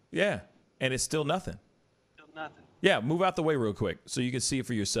 Yeah, and it's still nothing. Still nothing. Yeah, move out the way real quick so you can see it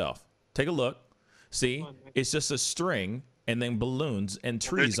for yourself. Take a look. See, it's just a string and then balloons and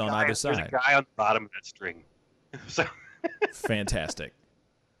trees on either side. There's a guy on the bottom of that string. So Fantastic.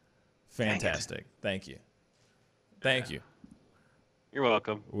 Fantastic. Thank you. Thank you. You're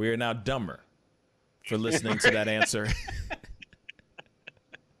welcome. We are now dumber for listening to that answer.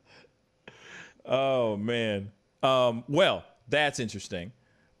 Oh, man. Well, that's interesting.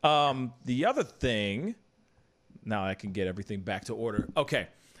 The other thing, now I can get everything back to order. Okay.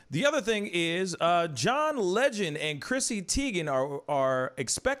 The other thing is John Legend and Chrissy Teigen are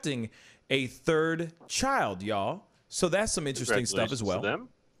expecting a third child, y'all. So that's some interesting stuff as well. To them.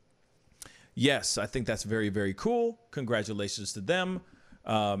 Yes, I think that's very, very cool. Congratulations to them.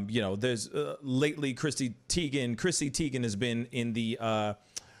 There's lately Chrissy Teigen has been in the,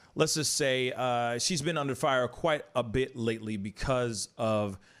 let's just say she's been under fire quite a bit lately because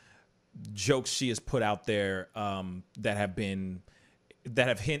of jokes she has put out there that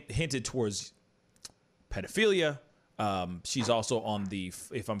have hinted towards pedophilia. She's also on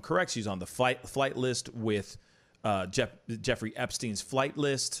if I'm correct, she's on the flight list with Jeffrey Epstein's flight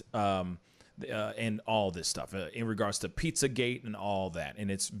list. And all this stuff in regards to Pizzagate and all that. And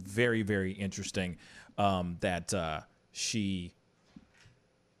it's very, very interesting that she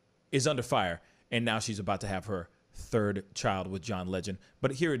is under fire. And now she's about to have her third child with John Legend.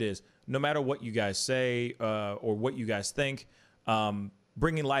 But here it is. No matter what you guys say or what you guys think,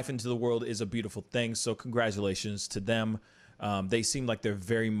 bringing life into the world is a beautiful thing. So congratulations to them. They seem like they're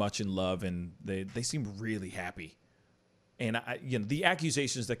very much in love, and they seem really happy. And the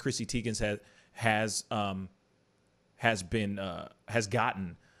accusations that Chrissy Teigen has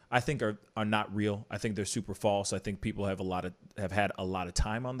gotten, I think are not real. I think they're super false. I think people have had a lot of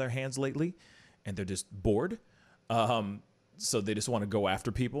time on their hands lately, and they're just bored. So they just want to go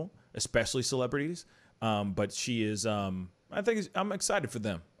after people, especially celebrities. But she is. I'm excited for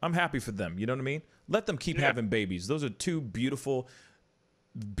them. I'm happy for them. You know what I mean? Let them keep having babies. Those are two beautiful,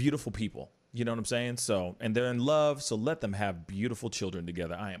 beautiful people. You know what I'm saying? So, and they're in love, so let them have beautiful children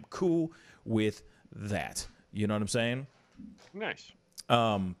together. I am cool with that. You know what I'm saying? Nice.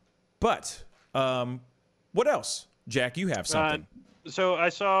 But what else? Jack, you have something. So I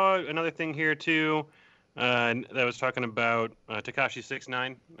saw another thing here too that was talking about Tekashi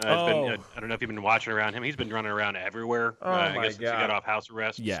 6ix9ine. I don't know if you've been watching around him. He's been running around everywhere. I guess since he got off house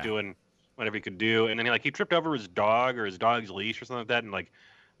arrest, just doing whatever he could do. And then he tripped over his dog or his dog's leash or something like that,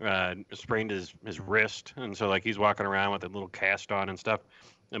 and sprained his wrist, and so he's walking around with a little cast on and stuff.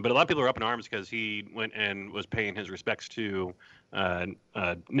 But a lot of people are up in arms because he went and was paying his respects to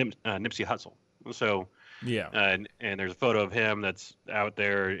Nipsey Hussle. So and there's a photo of him that's out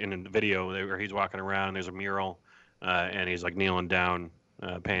there in a video where he's walking around. There's a mural, and he's kneeling down,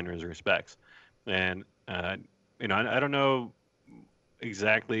 paying his respects. And I don't know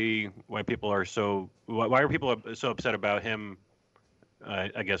exactly why people are why are people so upset about him.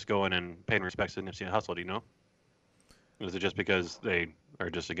 I guess going and paying respects to Nipsey Hussle. Do you know? Is it just because they are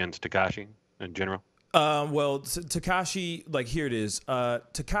just against Tekashi in general? Well, Tekashi, here it is.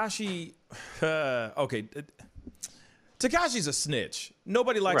 Tekashi, okay. Tekashi's a snitch.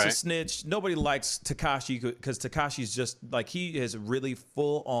 Nobody likes a snitch. Nobody likes Tekashi because Tekashi's just he has really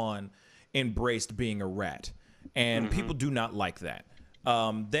full on embraced being a rat, and people do not like that.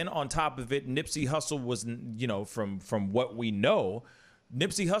 Then on top of it, Nipsey Hussle was, from what we know,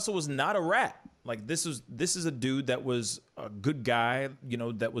 Nipsey Hussle was not a rat. This is a dude that was a good guy,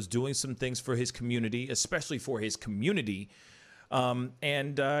 that was doing some things for his community, especially for his community. And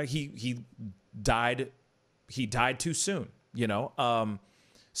he died too soon,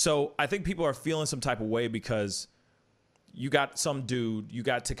 So I think people are feeling some type of way because you got some dude, you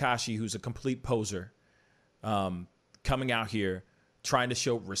got Tekashi, who's a complete poser, coming out here trying to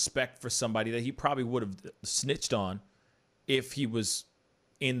show respect for somebody that he probably would have snitched on if he was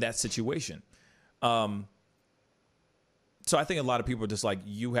in that situation. So I think a lot of people are just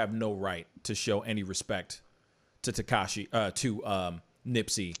you have no right to show any respect to Tekashi, to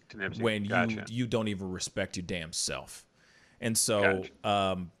Nipsey, when you don't even respect your damn self. And so,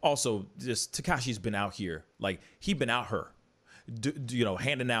 also just Tekashi's been out here, he been out her,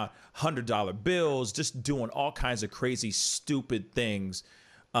 handing out $100 bills, just doing all kinds of crazy, stupid things,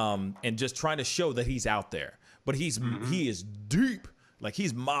 and just trying to show that he's out there. But he is deep,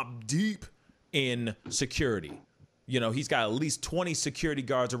 he's mob deep in security. You know, he's got at least 20 security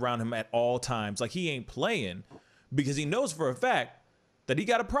guards around him at all times. Like, he ain't playing because he knows for a fact that he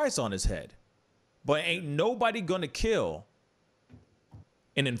got a price on his head. But ain't nobody going to kill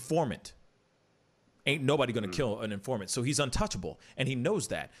an informant. Ain't nobody going to kill an informant. So he's untouchable, and he knows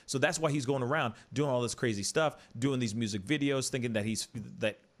that. So that's why he's going around doing all this crazy stuff, doing these music videos, thinking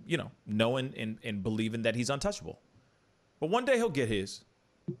that knowing and believing that he's untouchable. But one day he'll get his.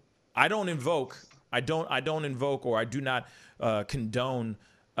 I don't invoke or I do not condone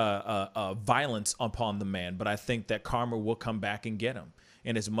violence upon the man, but I think that karma will come back and get him.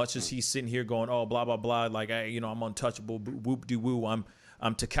 And as much as he's sitting here going, oh, blah, blah, blah, like, I'm untouchable, whoop-de-woo, I'm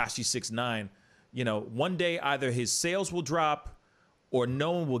Tekashi 6ix9ine, one day either his sales will drop or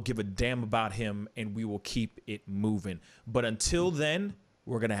no one will give a damn about him and we will keep it moving. But until then,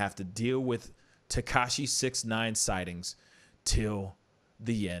 we're going to have to deal with Tekashi 6ix9ine sightings till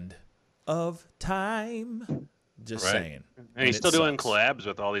the end of time. Just saying. And he's still doing collabs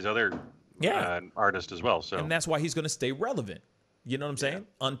with all these other artists as well. So, and that's why he's going to stay relevant. You know what I'm saying?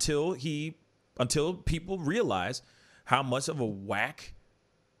 Until people realize how much of a whack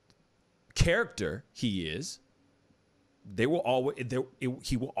character he is, he will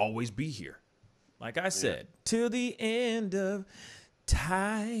always be here. Like I said, till the end of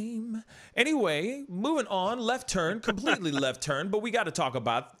time. Anyway, moving on, left turn, completely left turn, but we got to talk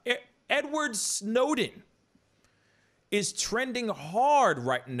about Edward Snowden is trending hard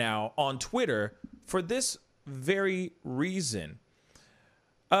right now on Twitter for this very reason.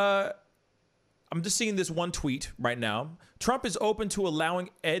 I'm just seeing this one tweet right now. Trump is open to allowing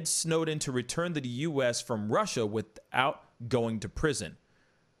Ed Snowden to return to the U.S. from Russia without going to prison.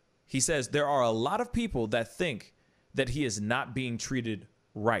 He says there are a lot of people that think that he is not being treated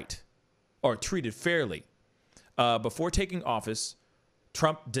right or treated fairly. Before taking office,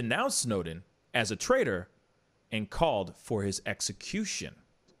 Trump denounced Snowden as a traitor and called for his execution.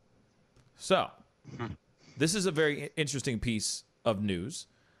 So, this is a very interesting piece of news.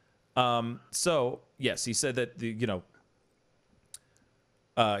 Yes, he said that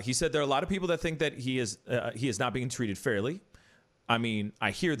he said there are a lot of people that think that he is not being treated fairly. I mean,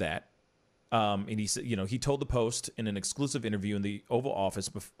 I hear that. And he said, he told the Post in an exclusive interview in the Oval Office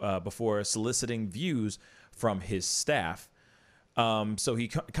before soliciting views from his staff. So he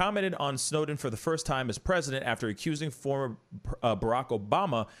commented on Snowden for the first time as president after accusing former Barack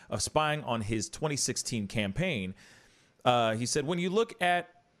Obama of spying on his 2016 campaign. He said, when you look at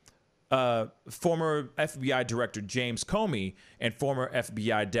former FBI Director James Comey and former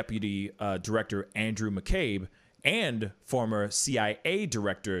FBI Deputy Director Andrew McCabe and former CIA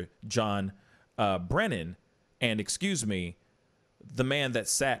Director John Brennan, and the man that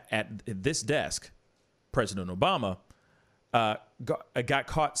sat at this desk, President Obama, got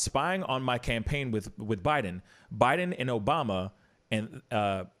caught spying on my campaign with Biden and Obama,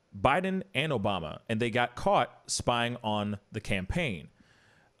 and they got caught spying on the campaign.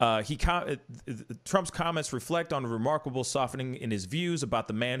 Trump's comments reflect on a remarkable softening in his views about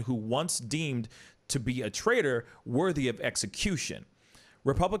the man who once deemed to be a traitor worthy of execution.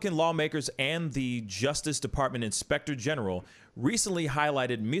 Republican lawmakers and the Justice Department Inspector General recently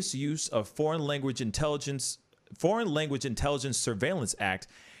highlighted misuse of Foreign Language Intelligence Surveillance Act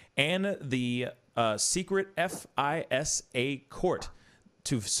and the secret FISA court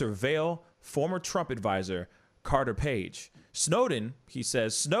to surveil former Trump advisor Carter Page. Snowden, he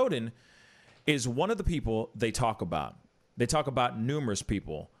says, Snowden is one of the people they talk about. They talk about numerous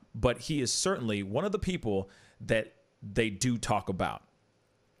people, but he is certainly one of the people that they do talk about.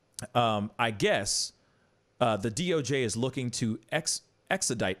 I guess the DOJ is looking to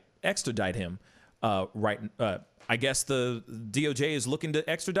extradite him. I guess the DOJ is looking to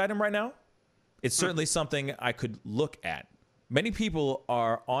extradite him right now. It's certainly something I could look at. Many people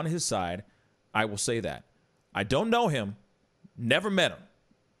are on his side. I will say that. I don't know him, never met him,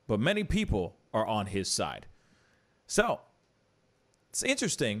 but many people are on his side. So it's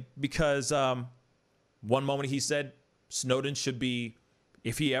interesting because one moment he said Snowden should be,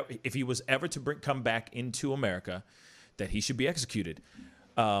 if he was ever to come back into America, that he should be executed.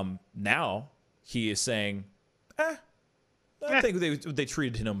 Now he is saying, I think they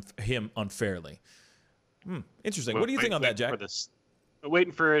treated him unfairly. Interesting. What do you think on that, Jack?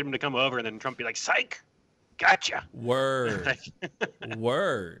 Waiting for him to come over and then Trump be like, psych, gotcha. Word.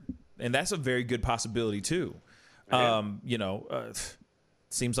 Word. And that's a very good possibility too. Yeah.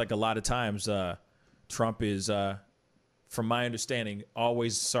 Seems like a lot of times Trump is, from my understanding,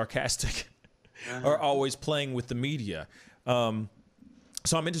 always sarcastic or always playing with the media.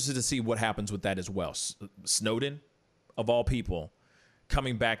 So I'm interested to see what happens with that as well. Snowden, of all people,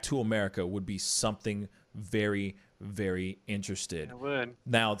 coming back to America would be something very, very interested. It would.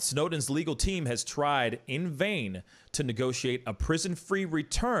 Now, Snowden's legal team has tried in vain to negotiate a prison-free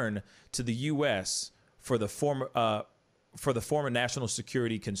return to the U.S. for the former national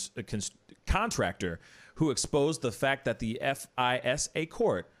security contractor who exposed the fact that the FISA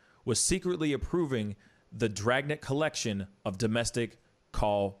court was secretly approving the dragnet collection of domestic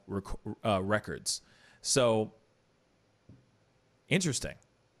call records. So, interesting.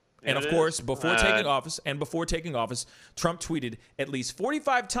 And of course, before taking office, Trump tweeted at least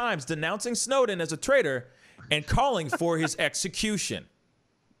 45 times denouncing Snowden as a traitor and calling for his execution.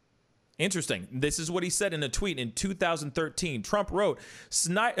 Interesting. This is what he said in a tweet in 2013. Trump wrote,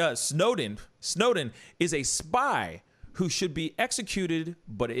 Snowden is a spy who should be executed,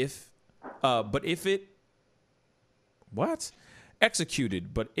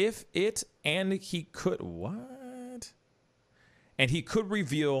 and he could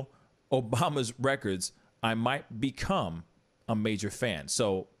reveal Obama's records, I might become a major fan.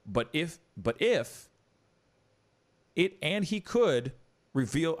 So, but if he could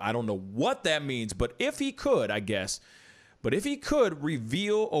reveal, I don't know what that means, but if he could, I guess, but if he could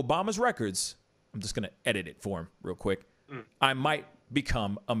reveal Obama's records, I'm just going to edit it for him real quick. I might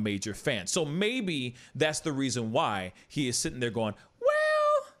become a major fan. So maybe that's the reason why he is sitting there going,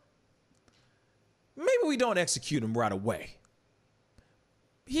 well, maybe we don't execute him right away.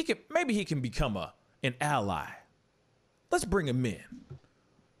 Maybe he can become an ally. Let's bring him in.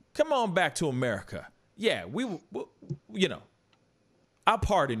 Come on back to America. Yeah, I'll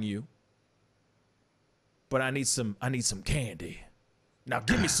pardon you, but I need some candy. Now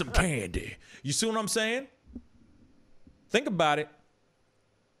give me some candy. You see what I'm saying? Think about it.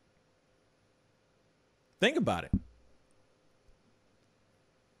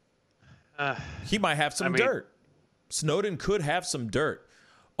 He might have some dirt. Snowden could have some dirt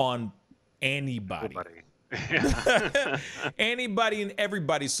on anybody. Anybody and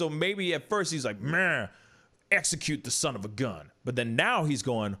everybody. So maybe at first he's like, man, execute the son of a gun. But then now he's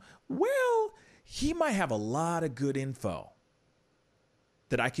going, well, he might have a lot of good info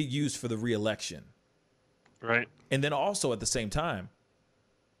that I could use for the re-election. Right. And then also at the same time,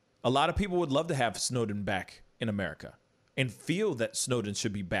 a lot of people would love to have Snowden back in America and feel that Snowden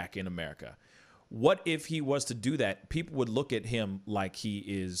should be back in America. What if he was to do that? People would look at him like he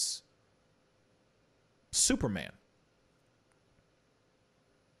is Superman.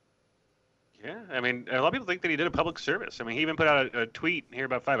 Yeah, I mean, a lot of people think that he did a public service. I mean, he even put out a tweet here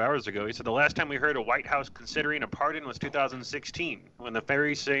about 5 hours ago. He said the last time we heard a White House considering a pardon was 2016, when the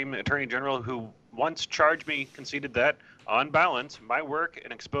very same Attorney General who once charged me conceded that, on balance, my work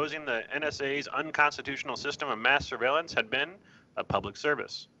in exposing the NSA's unconstitutional system of mass surveillance had been a public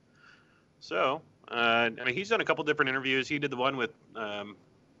service. So, I mean, he's done a couple different interviews. He did the one with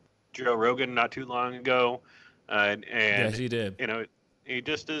Joe Rogan not too long ago. And yes, he did. You know, he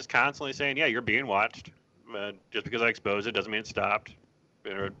just is constantly saying, yeah, you're being watched. Just because I expose it doesn't mean it stopped.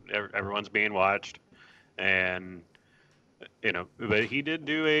 Everyone's being watched. And, you know, but he did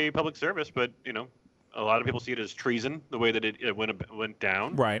do a public service, but, you know, a lot of people see it as treason, the way that it went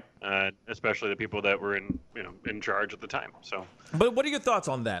down. Right. Especially the people that were in charge at the time. So. But what are your thoughts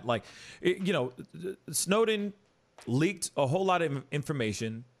on that? Like, Snowden leaked a whole lot of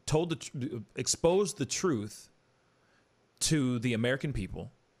information, exposed the truth to the American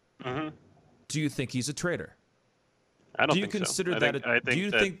people. Mm-hmm. Do you think he's a traitor? I don't think so.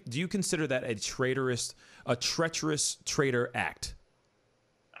 Do you consider that a treacherous traitor act?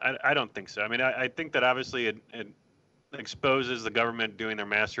 I don't think so. I mean, I think that obviously it exposes the government doing their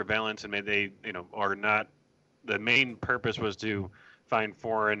mass surveillance, and they, are not. The main purpose was to find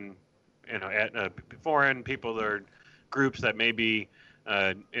foreign people or groups that may be,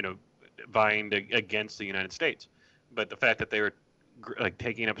 vying against the United States. But the fact that they were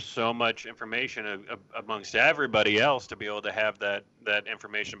taking up so much information amongst everybody else to be able to have that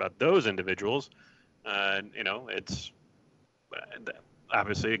information about those individuals, it's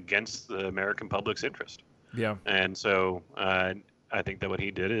obviously against the American public's interest. Yeah. And so I think that what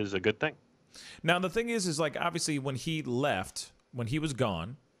he did is a good thing. Now, the thing is obviously when he left, when he was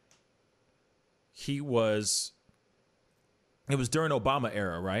gone, it was during Obama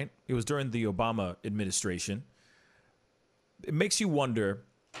era, right? It was during the Obama administration. It makes you wonder,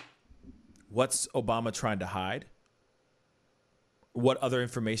 what's Obama trying to hide? What other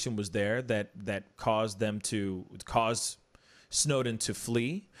information was there that caused Snowden to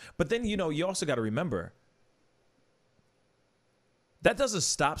flee? But then, you also got to remember, that doesn't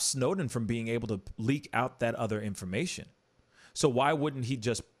stop Snowden from being able to leak out that other information. So why wouldn't he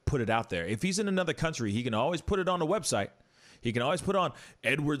just put it out there? If he's in another country, he can always put it on a website. He can always put on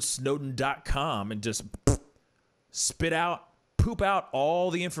edwardsnowden.com and just poop out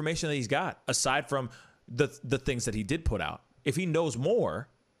all the information that he's got, aside from the things that he did put out. If he knows more,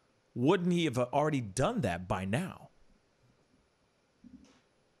 wouldn't he have already done that by now?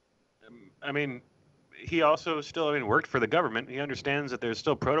 I mean, he also still, worked for the government. He understands that there's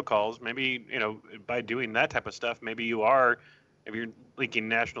still protocols. Maybe, by doing that type of stuff, maybe if you're leaking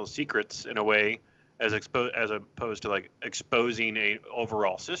national secrets in a way, as opposed to like exposing a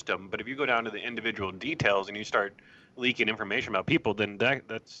overall system. But if you go down to the individual details and you start leaking information about people, then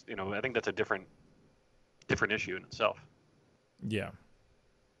that's I think that's a different issue in itself. Yeah.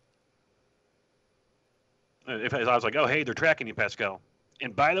 If I was like, oh, hey, they're tracking you, Pascal,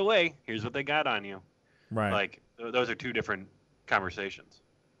 and by the way, here's what they got on you. Right. Like those are two different conversations.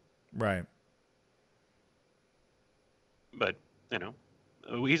 Right. But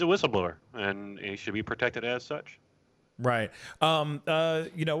he's a whistleblower, and he should be protected as such. Right.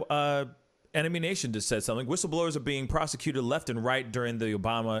 Enemy Nation just said something. Whistleblowers are being prosecuted left and right during the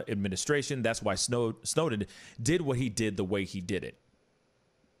Obama administration. That's why Snowden did what he did the way he did it.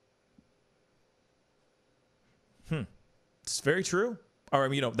 It's very true. Or,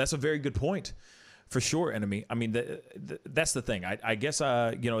 that's a very good point. For sure, Enemy. I mean, that's the thing. I guess,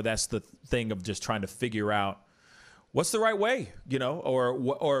 that's the thing of just trying to figure out what's the right way,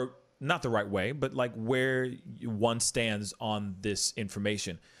 or not the right way, but like where one stands on this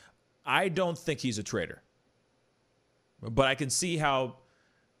information. I don't think he's a traitor, but I can see how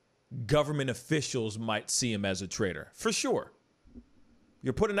government officials might see him as a traitor. For sure.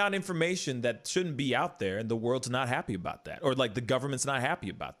 You're putting out information that shouldn't be out there, and the world's not happy about that. Or like the government's not happy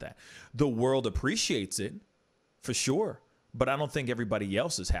about that. The world appreciates it, for sure, but I don't think everybody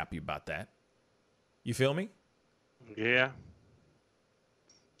else is happy about that. You feel me? Yeah.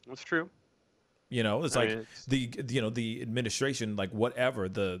 That's true. It's the administration, like whatever,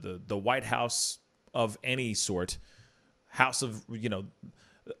 the White House of any sort, House of,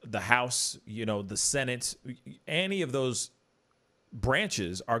 the House, the Senate, any of those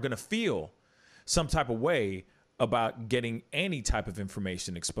branches are going to feel some type of way about getting any type of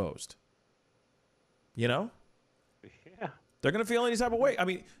information exposed. Yeah. They're going to feel any type of way. I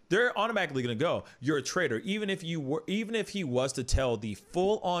mean, they're automatically going to go, you're a traitor. Even if he was to tell the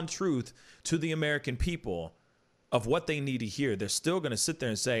full on truth to the American people of what they need to hear, they're still going to sit there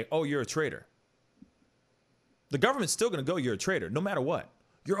and say, oh, you're a traitor. The government's still going to go, you're a traitor, no matter what.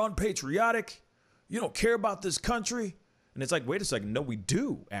 You're unpatriotic. You don't care about this country. And it's like, wait a second. No, we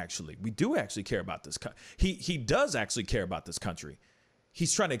do actually. We do actually care about this country. He does actually care about this country.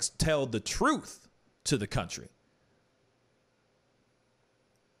 He's trying to tell the truth to the country.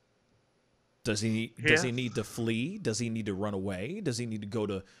 Does he need to flee? Does he need to run away? Does he need to go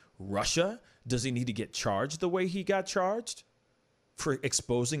to Russia? Does he need to get charged the way he got charged for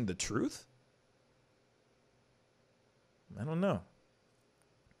exposing the truth? I don't know.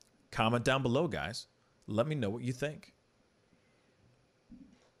 Comment down below, guys. Let me know what you think.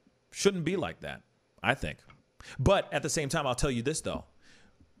 Shouldn't be like that, I think. But at the same time, I'll tell you this, though.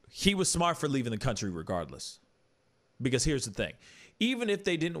 He was smart for leaving the country regardless. Because here's the thing. Even if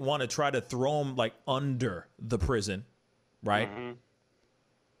they didn't want to try to throw him like under the prison, right? Mm-hmm.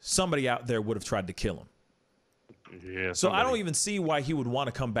 Somebody out there would have tried to kill him. Yeah. So I don't even see why he would want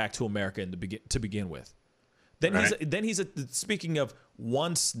to come back to America to begin with. Then he's speaking of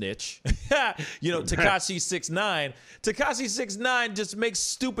one snitch, Tekashi 6ix9ine. Tekashi 6ix9ine just makes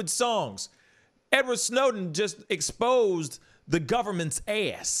stupid songs. Edward Snowden just exposed the government's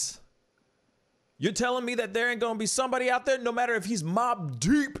ass. You're telling me that there ain't going to be somebody out there, no matter if he's mob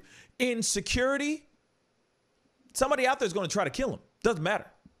deep in security, somebody out there is going to try to kill him. Doesn't matter.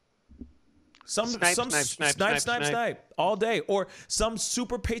 Snipe all day. Or some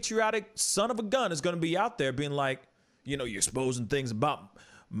super patriotic son of a gun is going to be out there being like, you're exposing things about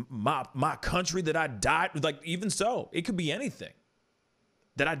my country that I died. Like, even so, it could be anything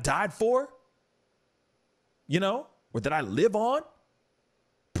that I died for, or that I live on.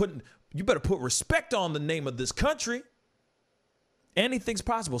 You better put respect on the name of this country. Anything's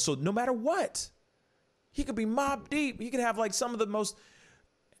possible. So no matter what, he could be mob deep. He could have like some of the most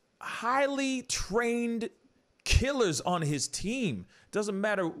highly trained killers on his team. Doesn't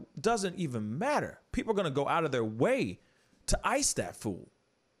matter. Doesn't even matter. People are going to go out of their way to ice that fool.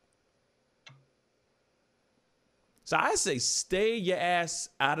 So I say stay your ass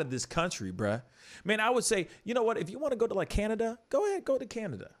out of this country, bruh. Man, I would say, you know what? If you want to go to like Canada, go ahead, go to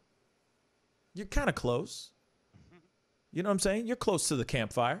Canada. You're kind of close. You know what I'm saying? You're close to the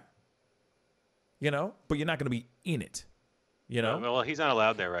campfire. But you're not going to be in it. Well, he's not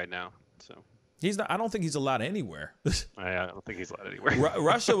allowed there right now. So he's not. I don't think he's allowed anywhere. I don't think he's allowed anywhere.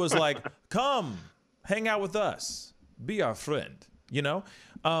 Russia was like, come, Hang out with us. Be our friend. You know,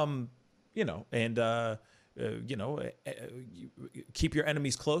 and keep your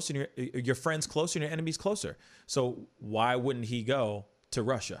enemies close and your friends closer and your enemies closer. So why wouldn't he go to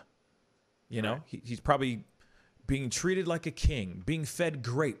Russia? You know, he's probably being treated like a king, being fed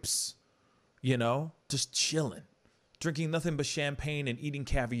grapes, you know, just chilling, drinking nothing but champagne and eating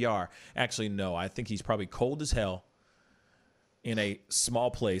caviar. Actually, no, I think he's probably cold as hell in a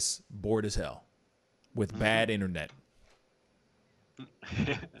small place, bored as hell with bad internet.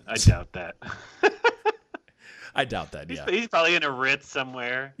 I doubt that. I doubt that, yeah. He's probably in a Ritz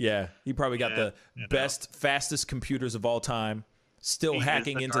somewhere. Yeah, he probably got the best, fastest computers of all time, still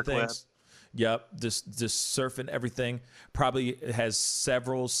hacking into things. Yep, just surfing everything. Probably has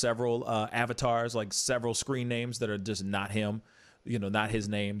several avatars, like several screen names that are just not him, you know, not his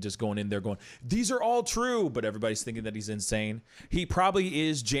name, just going in there going, these are all true, but everybody's thinking that he's insane. He probably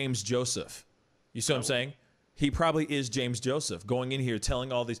is James Joseph. You see what I'm saying? He probably is James Joseph going in here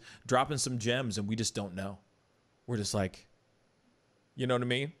telling all these, dropping some gems, and we just don't know. We're just like, you know what I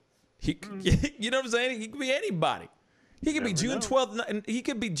mean? You know what I'm saying? He could be anybody. He could be June 12th, and he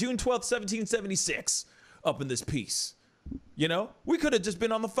could be June 12th, 1776 up in this piece. You know? We could have just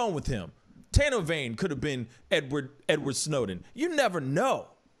been on the phone with him. Tanner Vane could have been Edward Snowden. You never know.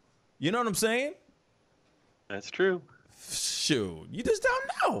 You know what I'm saying? That's true. Shoot, you just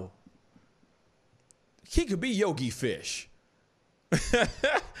don't know. He could be Yogi Fish.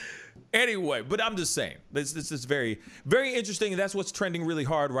 Anyway, but I'm just saying, this is very, very interesting. And that's what's trending really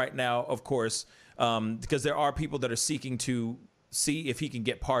hard right now, of course, because there are people that are seeking to see if he can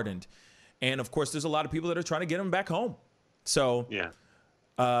get pardoned. And, of course, there's a lot of people that are trying to get him back home. So, yeah.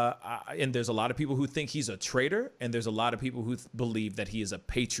 And there's a lot of people who think he's a traitor, and there's a lot of people who believe that he is a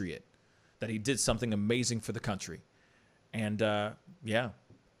patriot, that he did something amazing for the country. And, yeah.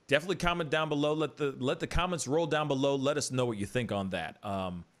 Definitely comment down below. Let the comments roll down below. Let us know what you think on that.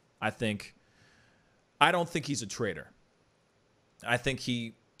 I don't think he's a traitor. I think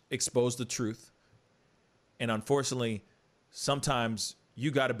he exposed the truth. And unfortunately, sometimes you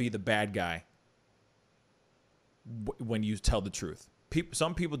got to be the bad guy when you tell the truth.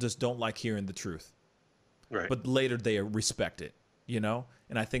 Some people just don't like hearing the truth. Right. But later they respect it, you know?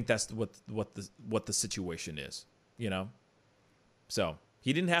 And I think that's what the situation is, you know? So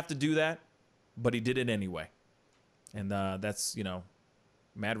he didn't have to do that, but he did it anyway. And that's, you know,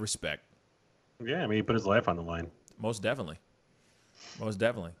 mad respect. Yeah, I mean, he put his life on the line. Most definitely. Most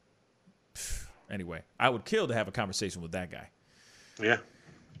definitely. Anyway, I would kill to have a conversation with that guy. Yeah.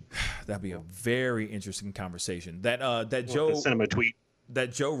 That'd be a very interesting conversation. That send him a tweet.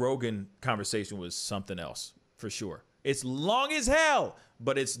 That Joe Rogan conversation was something else, for sure. It's long as hell,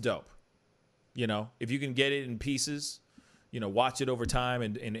 but it's dope. You know, if you can get it in pieces, you know, watch it over time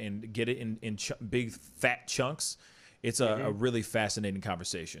and get it in big, fat chunks, it's a really fascinating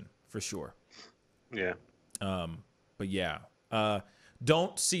conversation, for sure. Yeah. But yeah.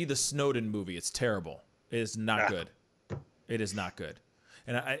 Don't see the Snowden movie. It's terrible. It is not good. It is not good.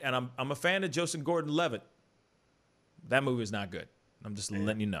 And I'm a fan of Joseph Gordon-Levitt. That movie is not good. I'm just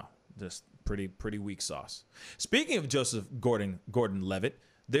letting you know. Just pretty weak sauce. Speaking of Joseph Gordon-Levitt,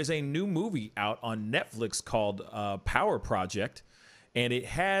 there's a new movie out on Netflix called Power Project, and it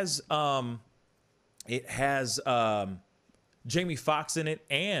has Jamie Foxx in it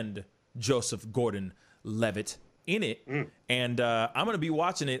and Joseph Gordon-Levitt in it. And I'm going to be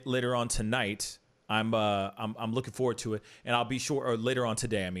watching it later on tonight. I'm looking forward to it, and I'll be sure, or later on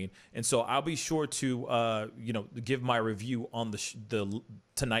today, I mean. And so I'll be sure to give my review on the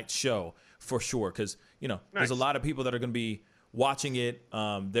tonight's show for sure, because there's a lot of people that are going to be watching it.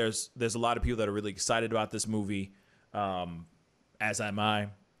 There's a lot of people that are really excited about this movie, as am I.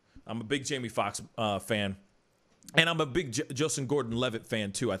 I'm a big Jamie Foxx fan, and I'm a big Joseph Gordon-Levitt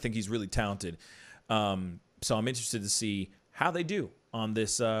fan too. I think he's really talented. So I'm interested to see how they do on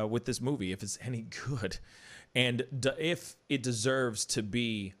this with this movie, if it's any good, and if it deserves to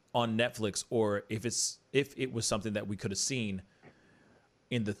be on Netflix, or if it was something that we could have seen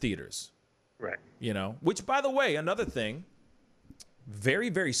in the theaters. Right. Which, by the way, another thing, very,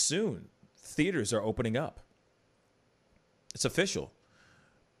 very soon, theaters are opening up. It's official.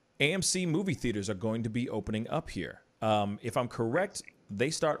 AMC movie theaters are going to be opening up here. If I'm correct, they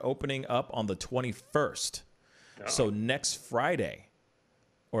start opening up on the 21st. Oh. So next Friday,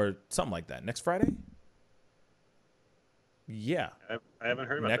 or something like that. Next Friday? Yeah. I haven't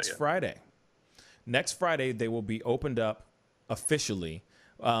heard about that yet. Friday. Next Friday, they will be opened up officially.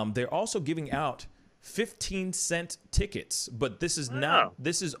 They're also giving out 15-cent tickets, but this is not.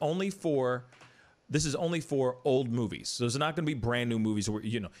 This is only for old movies. So there's not going to be brand new movies where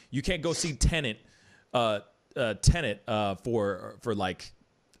you can't go see Tenet Tenet for like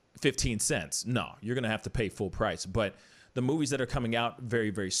 15 cents. No, you're going to have to pay full price. But the movies that are coming out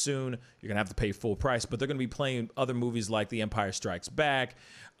very, very soon, you're going to have to pay full price. But they're going to be playing other movies like The Empire Strikes Back,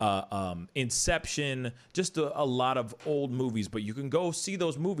 Inception, just a lot of old movies. But you can go see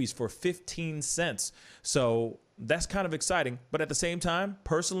those movies for 15 cents. So that's kind of exciting. But at the same time,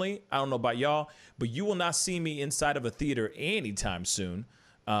 personally, I don't know about y'all, but you will not see me inside of a theater anytime soon.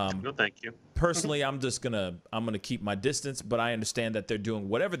 No, thank you. Personally, I'm gonna keep my distance, but I understand that they're doing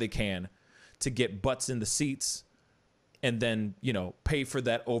whatever they can to get butts in the seats and then, pay for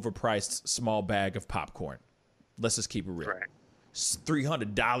that overpriced small bag of popcorn. Let's just keep it real. Right.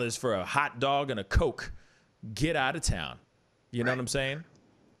 $300 for a hot dog and a Coke. Get out of town. You know what I'm saying?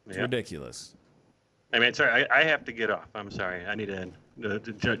 It's ridiculous. I mean, sorry, I have to get off. I'm sorry. I need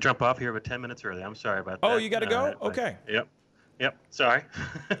to jump off here about 10 minutes early. I'm sorry about that. Oh, you got to go? Okay. Yep. Sorry.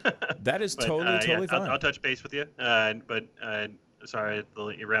 That is totally fine. I'll touch base with you. But sorry to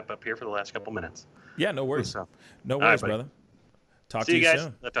let you wrap up here for the last couple minutes. Yeah, no worries. No worries, brother. Talk to you guys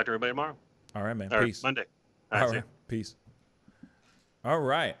soon. I'll talk to everybody tomorrow. All right, man. Or Peace. Monday. All right. Peace. All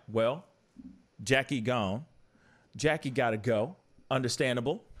right. Well, Jackie gone. Jackie got to go.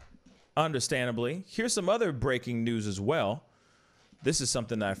 Understandably. Here's some other breaking news as well. This is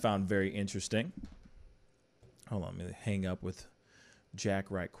something that I found very interesting. Hold on, let me hang up with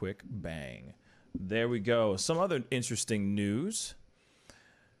Jack right quick. Bang. There we go. Some other interesting news.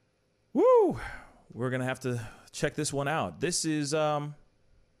 Woo! We're going to have to check this one out. This is not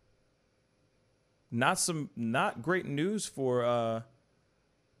great news for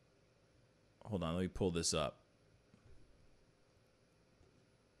hold on, let me pull this up.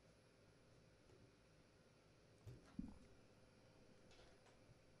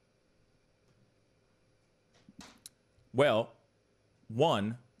 Well,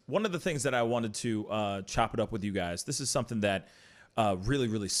 one of the things that I wanted to chop it up with you guys, this is something that really,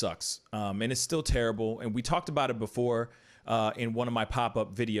 really sucks. And it's still terrible. And we talked about it before in one of my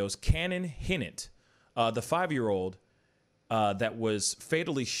pop-up videos. Cannon Hinnant, the 5-year-old that was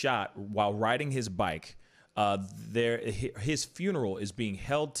fatally shot while riding his bike, his funeral is being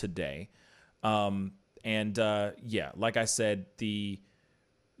held today. Like I said,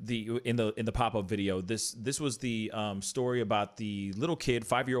 in the pop-up video, this was the story about the little kid,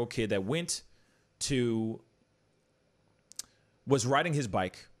 5-year-old kid that was riding his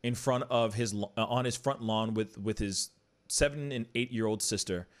bike in front of on his front lawn with his 7 and 8-year-old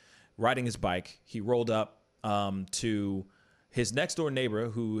sister, riding his bike. He rolled up to his next door neighbor,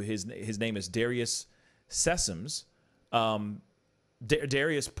 who his name is Darius Sessoms.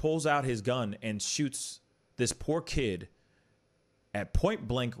 Darius pulls out his gun and shoots this poor kid at point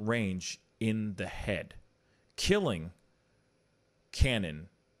blank range in the head, killing Cannon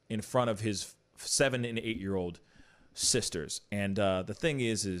in front of his 7 and 8-year-old sisters. And the thing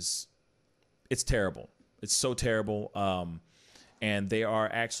is it's terrible. It's so terrible. And they are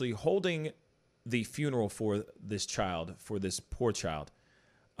actually holding the funeral for this poor child,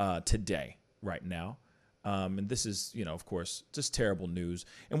 today, right now. And this is, of course, just terrible news.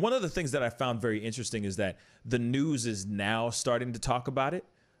 And one of the things that I found very interesting is that the news is now starting to talk about it.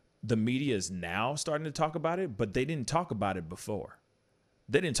 The media is now starting to talk about it, but they didn't talk about it before.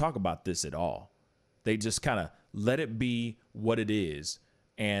 They didn't talk about this at all. They just kind of let it be what it is,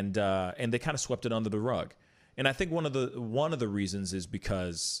 and they kind of swept it under the rug. And I think one of the reasons is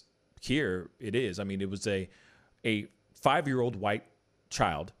because here it is. I mean, it was a 5-year-old white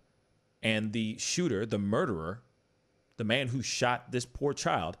child. And the shooter, the murderer, the man who shot this poor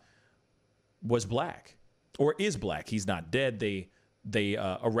child, was black, or is black. He's not dead. They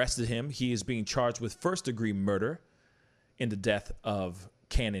arrested him. He is being charged with first-degree murder in the death of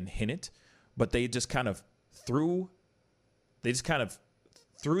Cannon Hinnant. But they just kind of threw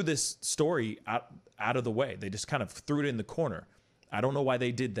this story out of the way. They just kind of threw it in the corner. I don't know why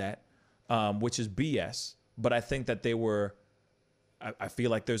they did that, which is BS. But I think that I feel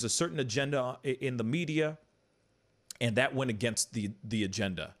like there's a certain agenda in the media, and that went against the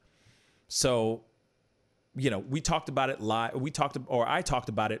agenda. So, we talked about it live. I talked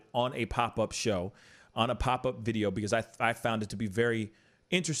about it on a pop-up show, on a pop-up video, because I found it to be very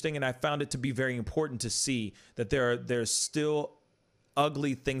interesting, and I found it to be very important to see that there's still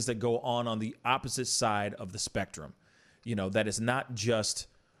ugly things that go on the opposite side of the spectrum. That is not just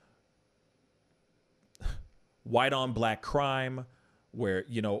white on black crime, where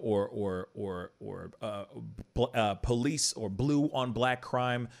police or blue on black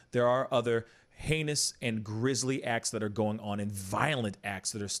crime. There are other heinous and grisly acts that are going on, and violent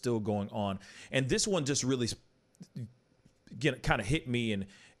acts that are still going on. And this one just really kind of hit me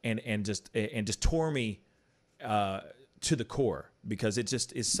and just tore me to the core, because it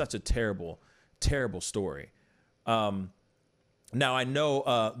just is such a terrible story. Now I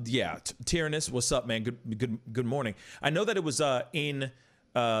know, Tyrannus, what's up, man? Good morning. I know that it was in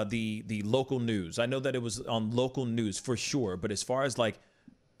the local news. I know that it was on local news for sure. But as far as like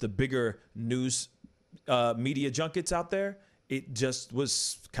the bigger news media junkets out there, it just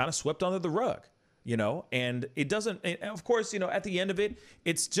was kind of swept under the rug, you know. And it doesn't. And of course, you know, at the end of it,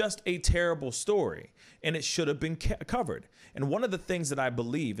 it's just a terrible story, and it should have been covered. And one of the things that I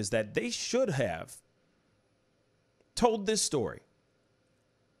believe is that they should have told this story.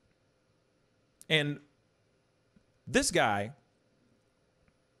 And this guy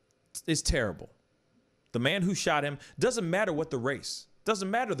is terrible. The man who shot him, doesn't matter what the race. Doesn't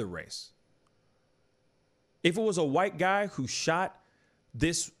matter the race. If it was a white guy who shot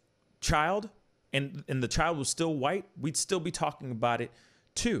this child and the child was still white, we'd still be talking about it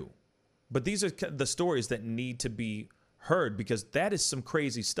too. But these are the stories that need to be heard, because that is some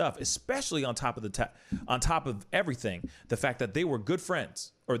crazy stuff, especially on top of everything, the fact that they were good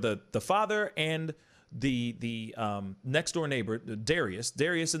friends, or the father and the next door neighbor, Darius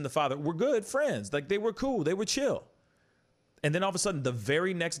and the father were good friends. Like, they were cool, they were chill. And then all of a sudden, the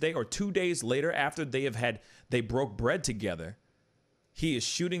very next day or 2 days later, after they broke bread together, he is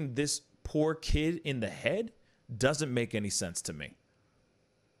shooting this poor kid in the head. Doesn't make any sense to me.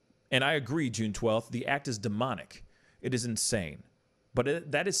 And I agree, June 12th, the act is demonic. It is insane.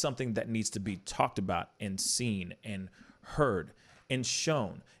 But that is something that needs to be talked about and seen and heard and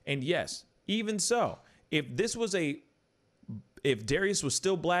shown. And yes, even so, if Darius was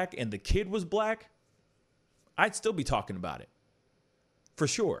still black and the kid was black, I'd still be talking about it. For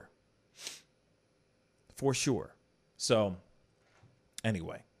sure. For sure. So,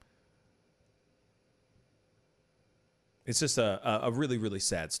 anyway. It's just a really, really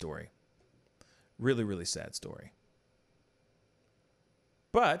sad story. Really, really sad story.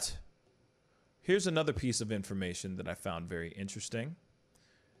 But here's another piece of information that I found very interesting.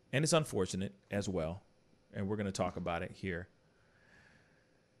 And it's unfortunate as well. And we're going to talk about it here.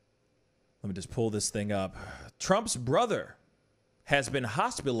 Let me just pull this thing up. Trump's brother has been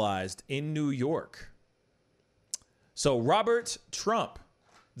hospitalized in New York. So Robert Trump,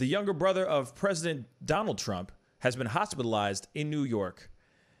 the younger brother of President Donald Trump, has been hospitalized in New York.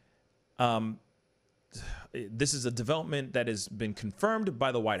 This is a development that has been confirmed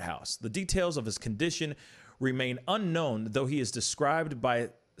by the White House. The details of his condition remain unknown, though he is described by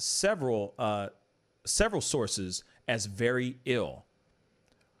several sources as very ill.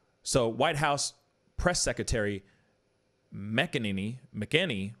 So White House Press Secretary McEnany,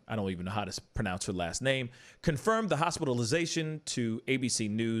 I don't even know how to pronounce her last name, confirmed the hospitalization to ABC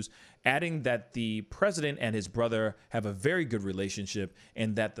News, adding that the president and his brother have a very good relationship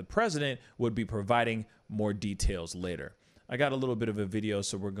and that the president would be providing more details later. I got a little bit of a video,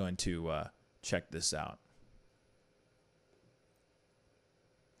 so we're going to check this out.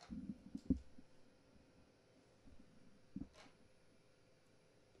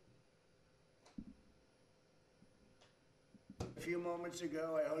 A few moments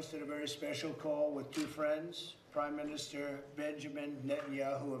ago, I hosted a very special call with two friends, Prime Minister Benjamin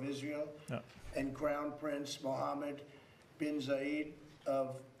Netanyahu of Israel and Crown Prince Mohammed bin Zayed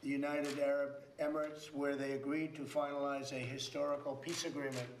of the United Arab Emirates, where they agreed to finalize a historical peace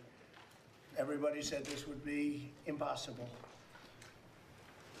agreement. Everybody said this would be impossible.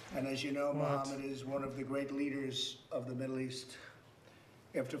 And as you know, Mohammed is one of the great leaders of the Middle East.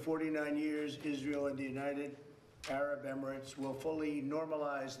 After 49 years, Israel and the United Arab Emirates will fully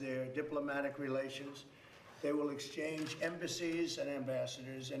normalize their diplomatic relations. They will exchange embassies and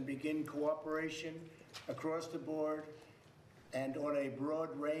ambassadors and begin cooperation across the board and on a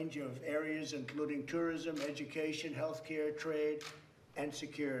broad range of areas, including tourism, education, healthcare, trade, and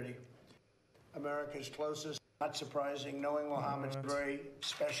security. America's closest, not surprising, knowing Mohammed's very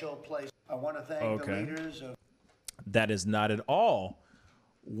special place. I want to thank the leaders of... That is not at all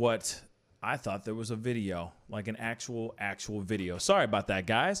what I thought. There was a video, like an actual video. Sorry about that,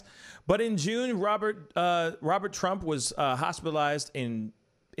 guys. But in June, Robert Trump was hospitalized in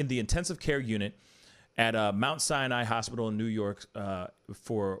the intensive care unit at Mount Sinai Hospital in New York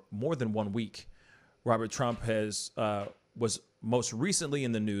for more than 1 week. Robert Trump was most recently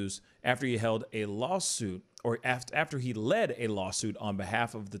in the news after he held a lawsuit, or after he led a lawsuit on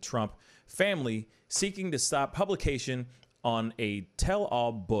behalf of the Trump family, seeking to stop publication on a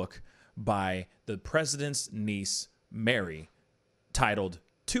tell-all book by the president's niece, Mary, titled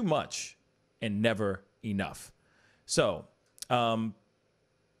Too Much and Never Enough. So,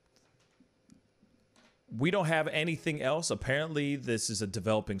 we don't have anything else. Apparently, this is a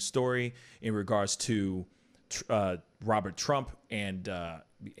developing story in regards to Robert Trump and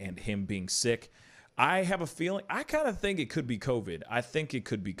him being sick. I have a feeling, I kind of think it could be COVID. I think it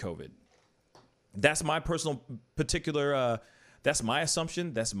could be COVID. That's my personal particular, that's my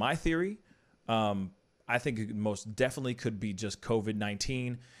assumption. That's my theory. I think it most definitely could be just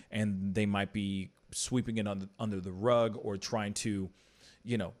COVID-19, and they might be sweeping it under the rug or trying to,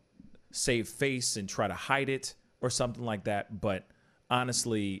 save face and try to hide it or something like that. But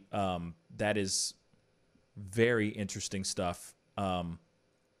honestly, that is very interesting stuff. And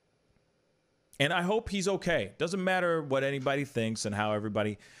I hope he's okay. Doesn't matter what anybody thinks and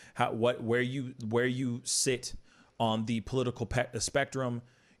where you sit on the political spectrum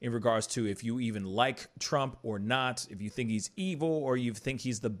in regards to if you even like Trump or not, if you think he's evil or you think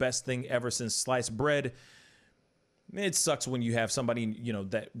he's the best thing ever since sliced bread. It sucks when you have somebody,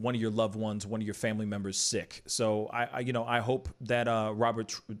 that one of your loved ones, one of your family members sick. So I hope that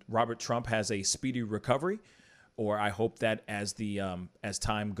Robert Trump has a speedy recovery, or I hope that as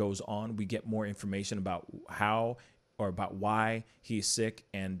time goes on, we get more information about about why he's sick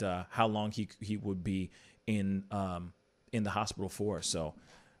and how long he would be in the hospital for. So,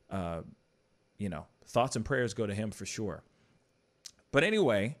 thoughts and prayers go to him for sure. But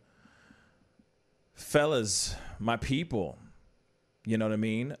anyway, fellas, my people, you know what I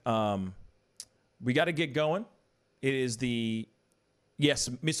mean? We got to get going. It is yes,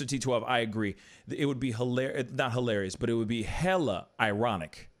 Mr. T12, I agree. It would be not hilarious, but it would be hella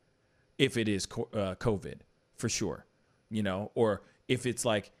ironic if it is COVID for sure, or if it's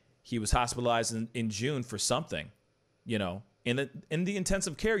like he was hospitalized in June for something, in the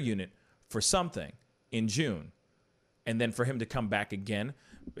intensive care unit for something in June. And then for him to come back again,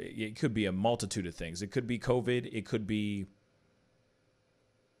 it could be a multitude of things. It could be COVID. It could be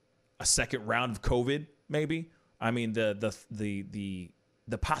a second round of COVID, maybe. I mean, the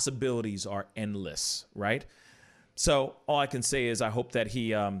possibilities are endless, right? So all I can say is I hope that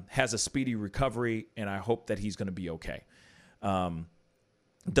he has a speedy recovery, and I hope that he's going to be okay.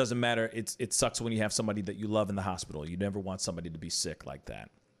 Doesn't matter. It sucks when you have somebody that you love in the hospital. You never want somebody to be sick like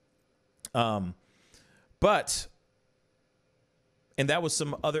that. And that was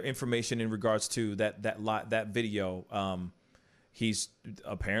some other information in regards to that video. He's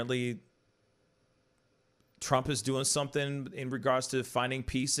apparently, Trump is doing something in regards to finding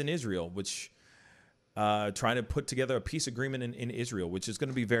peace in Israel, which trying to put together a peace agreement in Israel, which is going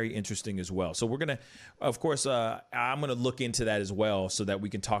to be very interesting as well. So we're going to, of course, I'm going to look into that as well so that we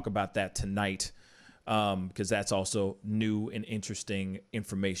can talk about that tonight, because that's also new and interesting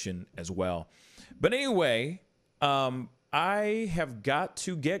information as well. But anyway, I have got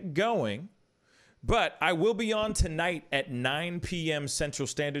to get going, but I will be on tonight at 9 p.m. Central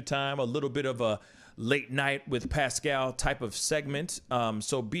Standard Time, a little bit of a late night with Pascal type of segment.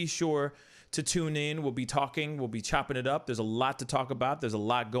 So be sure to tune in. We'll be talking. We'll be chopping it up. There's a lot to talk about. There's a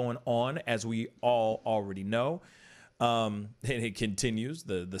lot going on, as we all already know. And it continues.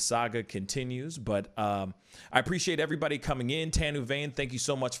 The saga continues. But I appreciate everybody coming in. Tanu Vane, thank you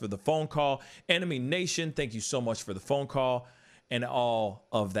so much for the phone call. Enemy Nation, thank you so much for the phone call and all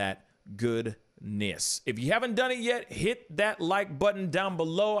of that goodness. If you haven't done it yet, hit that like button down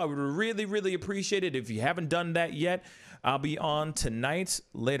below. I would really, really appreciate it. If you haven't done that yet, I'll be on tonight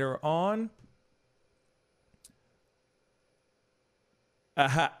later on.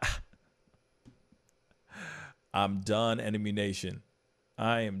 I'm done, Enemy Nation.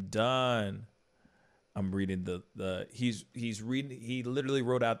 I am done. I'm reading he's reading. He literally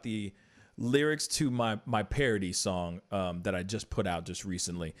wrote out the lyrics to my parody song that I just put out just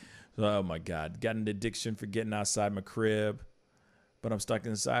recently. Oh my God, got an addiction for getting outside my crib, but I'm stuck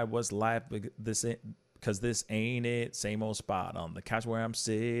inside. What's life? Because this ain't it. Same old spot on the couch where I'm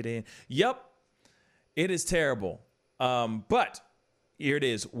sitting. Yep, it is terrible. But here it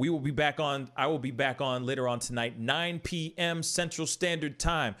is. I will be back on later on tonight, 9 p.m. Central Standard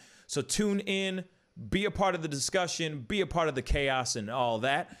Time. So tune in, be a part of the discussion, be a part of the chaos and all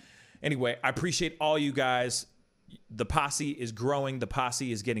that. Anyway, I appreciate all you guys. The posse is growing. The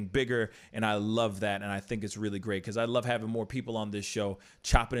posse is getting bigger, and I love that, and I think it's really great because I love having more people on this show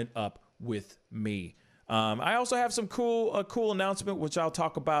chopping it up with me. I also have some cool announcement, which I'll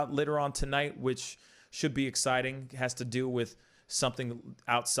talk about later on tonight, which should be exciting. It has to do with something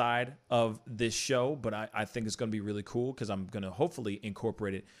outside of this show, but I think it's going to be really cool because I'm going to hopefully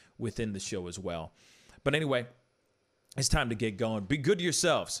incorporate it within the show as well. But anyway, it's time to get going. Be good to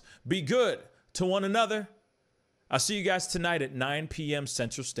yourselves. Be good to one another. I'll see you guys tonight at 9 p.m.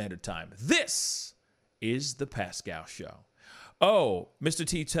 Central Standard Time. This is The Pascal Show. Oh, Mr.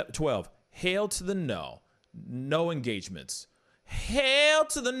 T12, Hail to the no. No engagements. Hail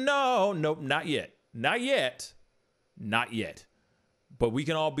to the no. Nope, not yet. Not yet. Not yet. But we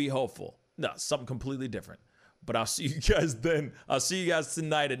can all be hopeful. No, something completely different. But I'll see you guys then. I'll see you guys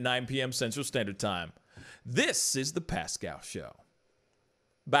tonight at 9 p.m. Central Standard Time. This is the Pascal Show.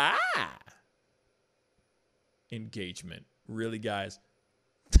 Bye. Engagement. Really, guys?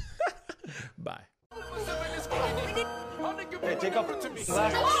 Bye. Hey, take off.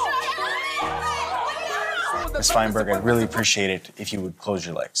 Ms. Feinberg, I'd really appreciate it if you would close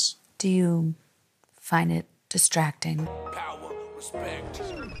your legs. Do you find it distracting? Power, respect.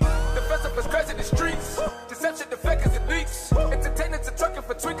 The festival is crazy in the streets. Deception, the fakers and leaks. Entertainers are trucking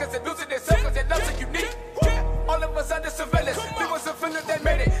for tweakers and losing their circles. Their loves are unique. All of us under surveillance. People are feeling they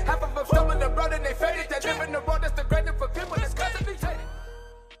made it. Half of them stumbling the road and they faded. They live in the world that's degraded for people that's constantly hated.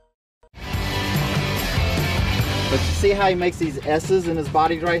 But you see how he makes these S's in his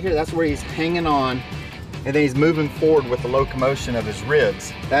body right here? That's where he's hanging on, and then he's moving forward with the locomotion of his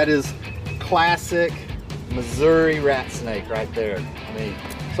ribs. That is classic Missouri rat snake right there. I mean,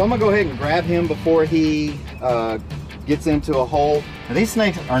 so I'm gonna go ahead and grab him before he gets into a hole. Now, these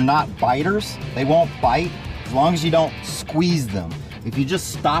snakes are not biters. They won't bite as long as you don't squeeze them. If you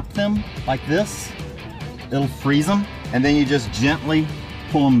just stop them like this, it'll freeze them, and then you just gently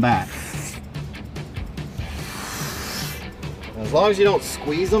pull them back. As long as you don't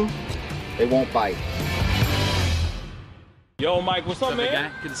squeeze them, they won't bite. Yo, Mike, what's up, man?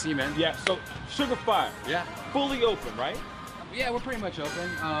 Guy? Good to see you, man. Yeah, so Sugar Fire. Yeah. Fully open, right? Yeah, we're pretty much open.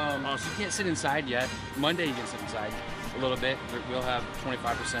 So you can't sit inside yet. Monday you can sit inside a little bit. We'll have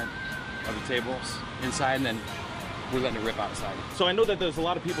 25% of the tables inside, and then we're letting it rip outside. So I know that there's a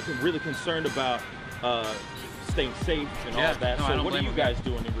lot of people really concerned about staying safe and all that. No, so what are you guys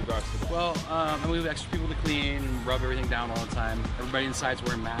doing in regards to that? Well, we have extra people to clean and rub everything down all the time. Everybody inside's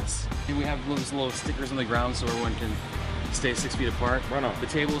wearing masks. And we have little stickers on the ground so everyone can stay 6 feet apart. Right on. The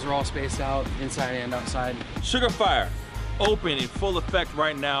tables are all spaced out, inside and outside. Sugar Fire, open in full effect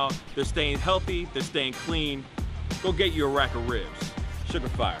right now. They're staying healthy, they're staying clean. Go get you a rack of ribs. Sugar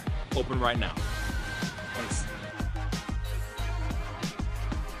Fire, open right now. Thanks.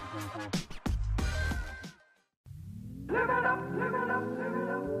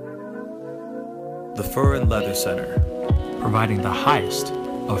 The Fur and Leather Center, providing the highest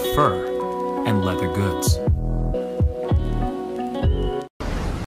of fur and leather goods.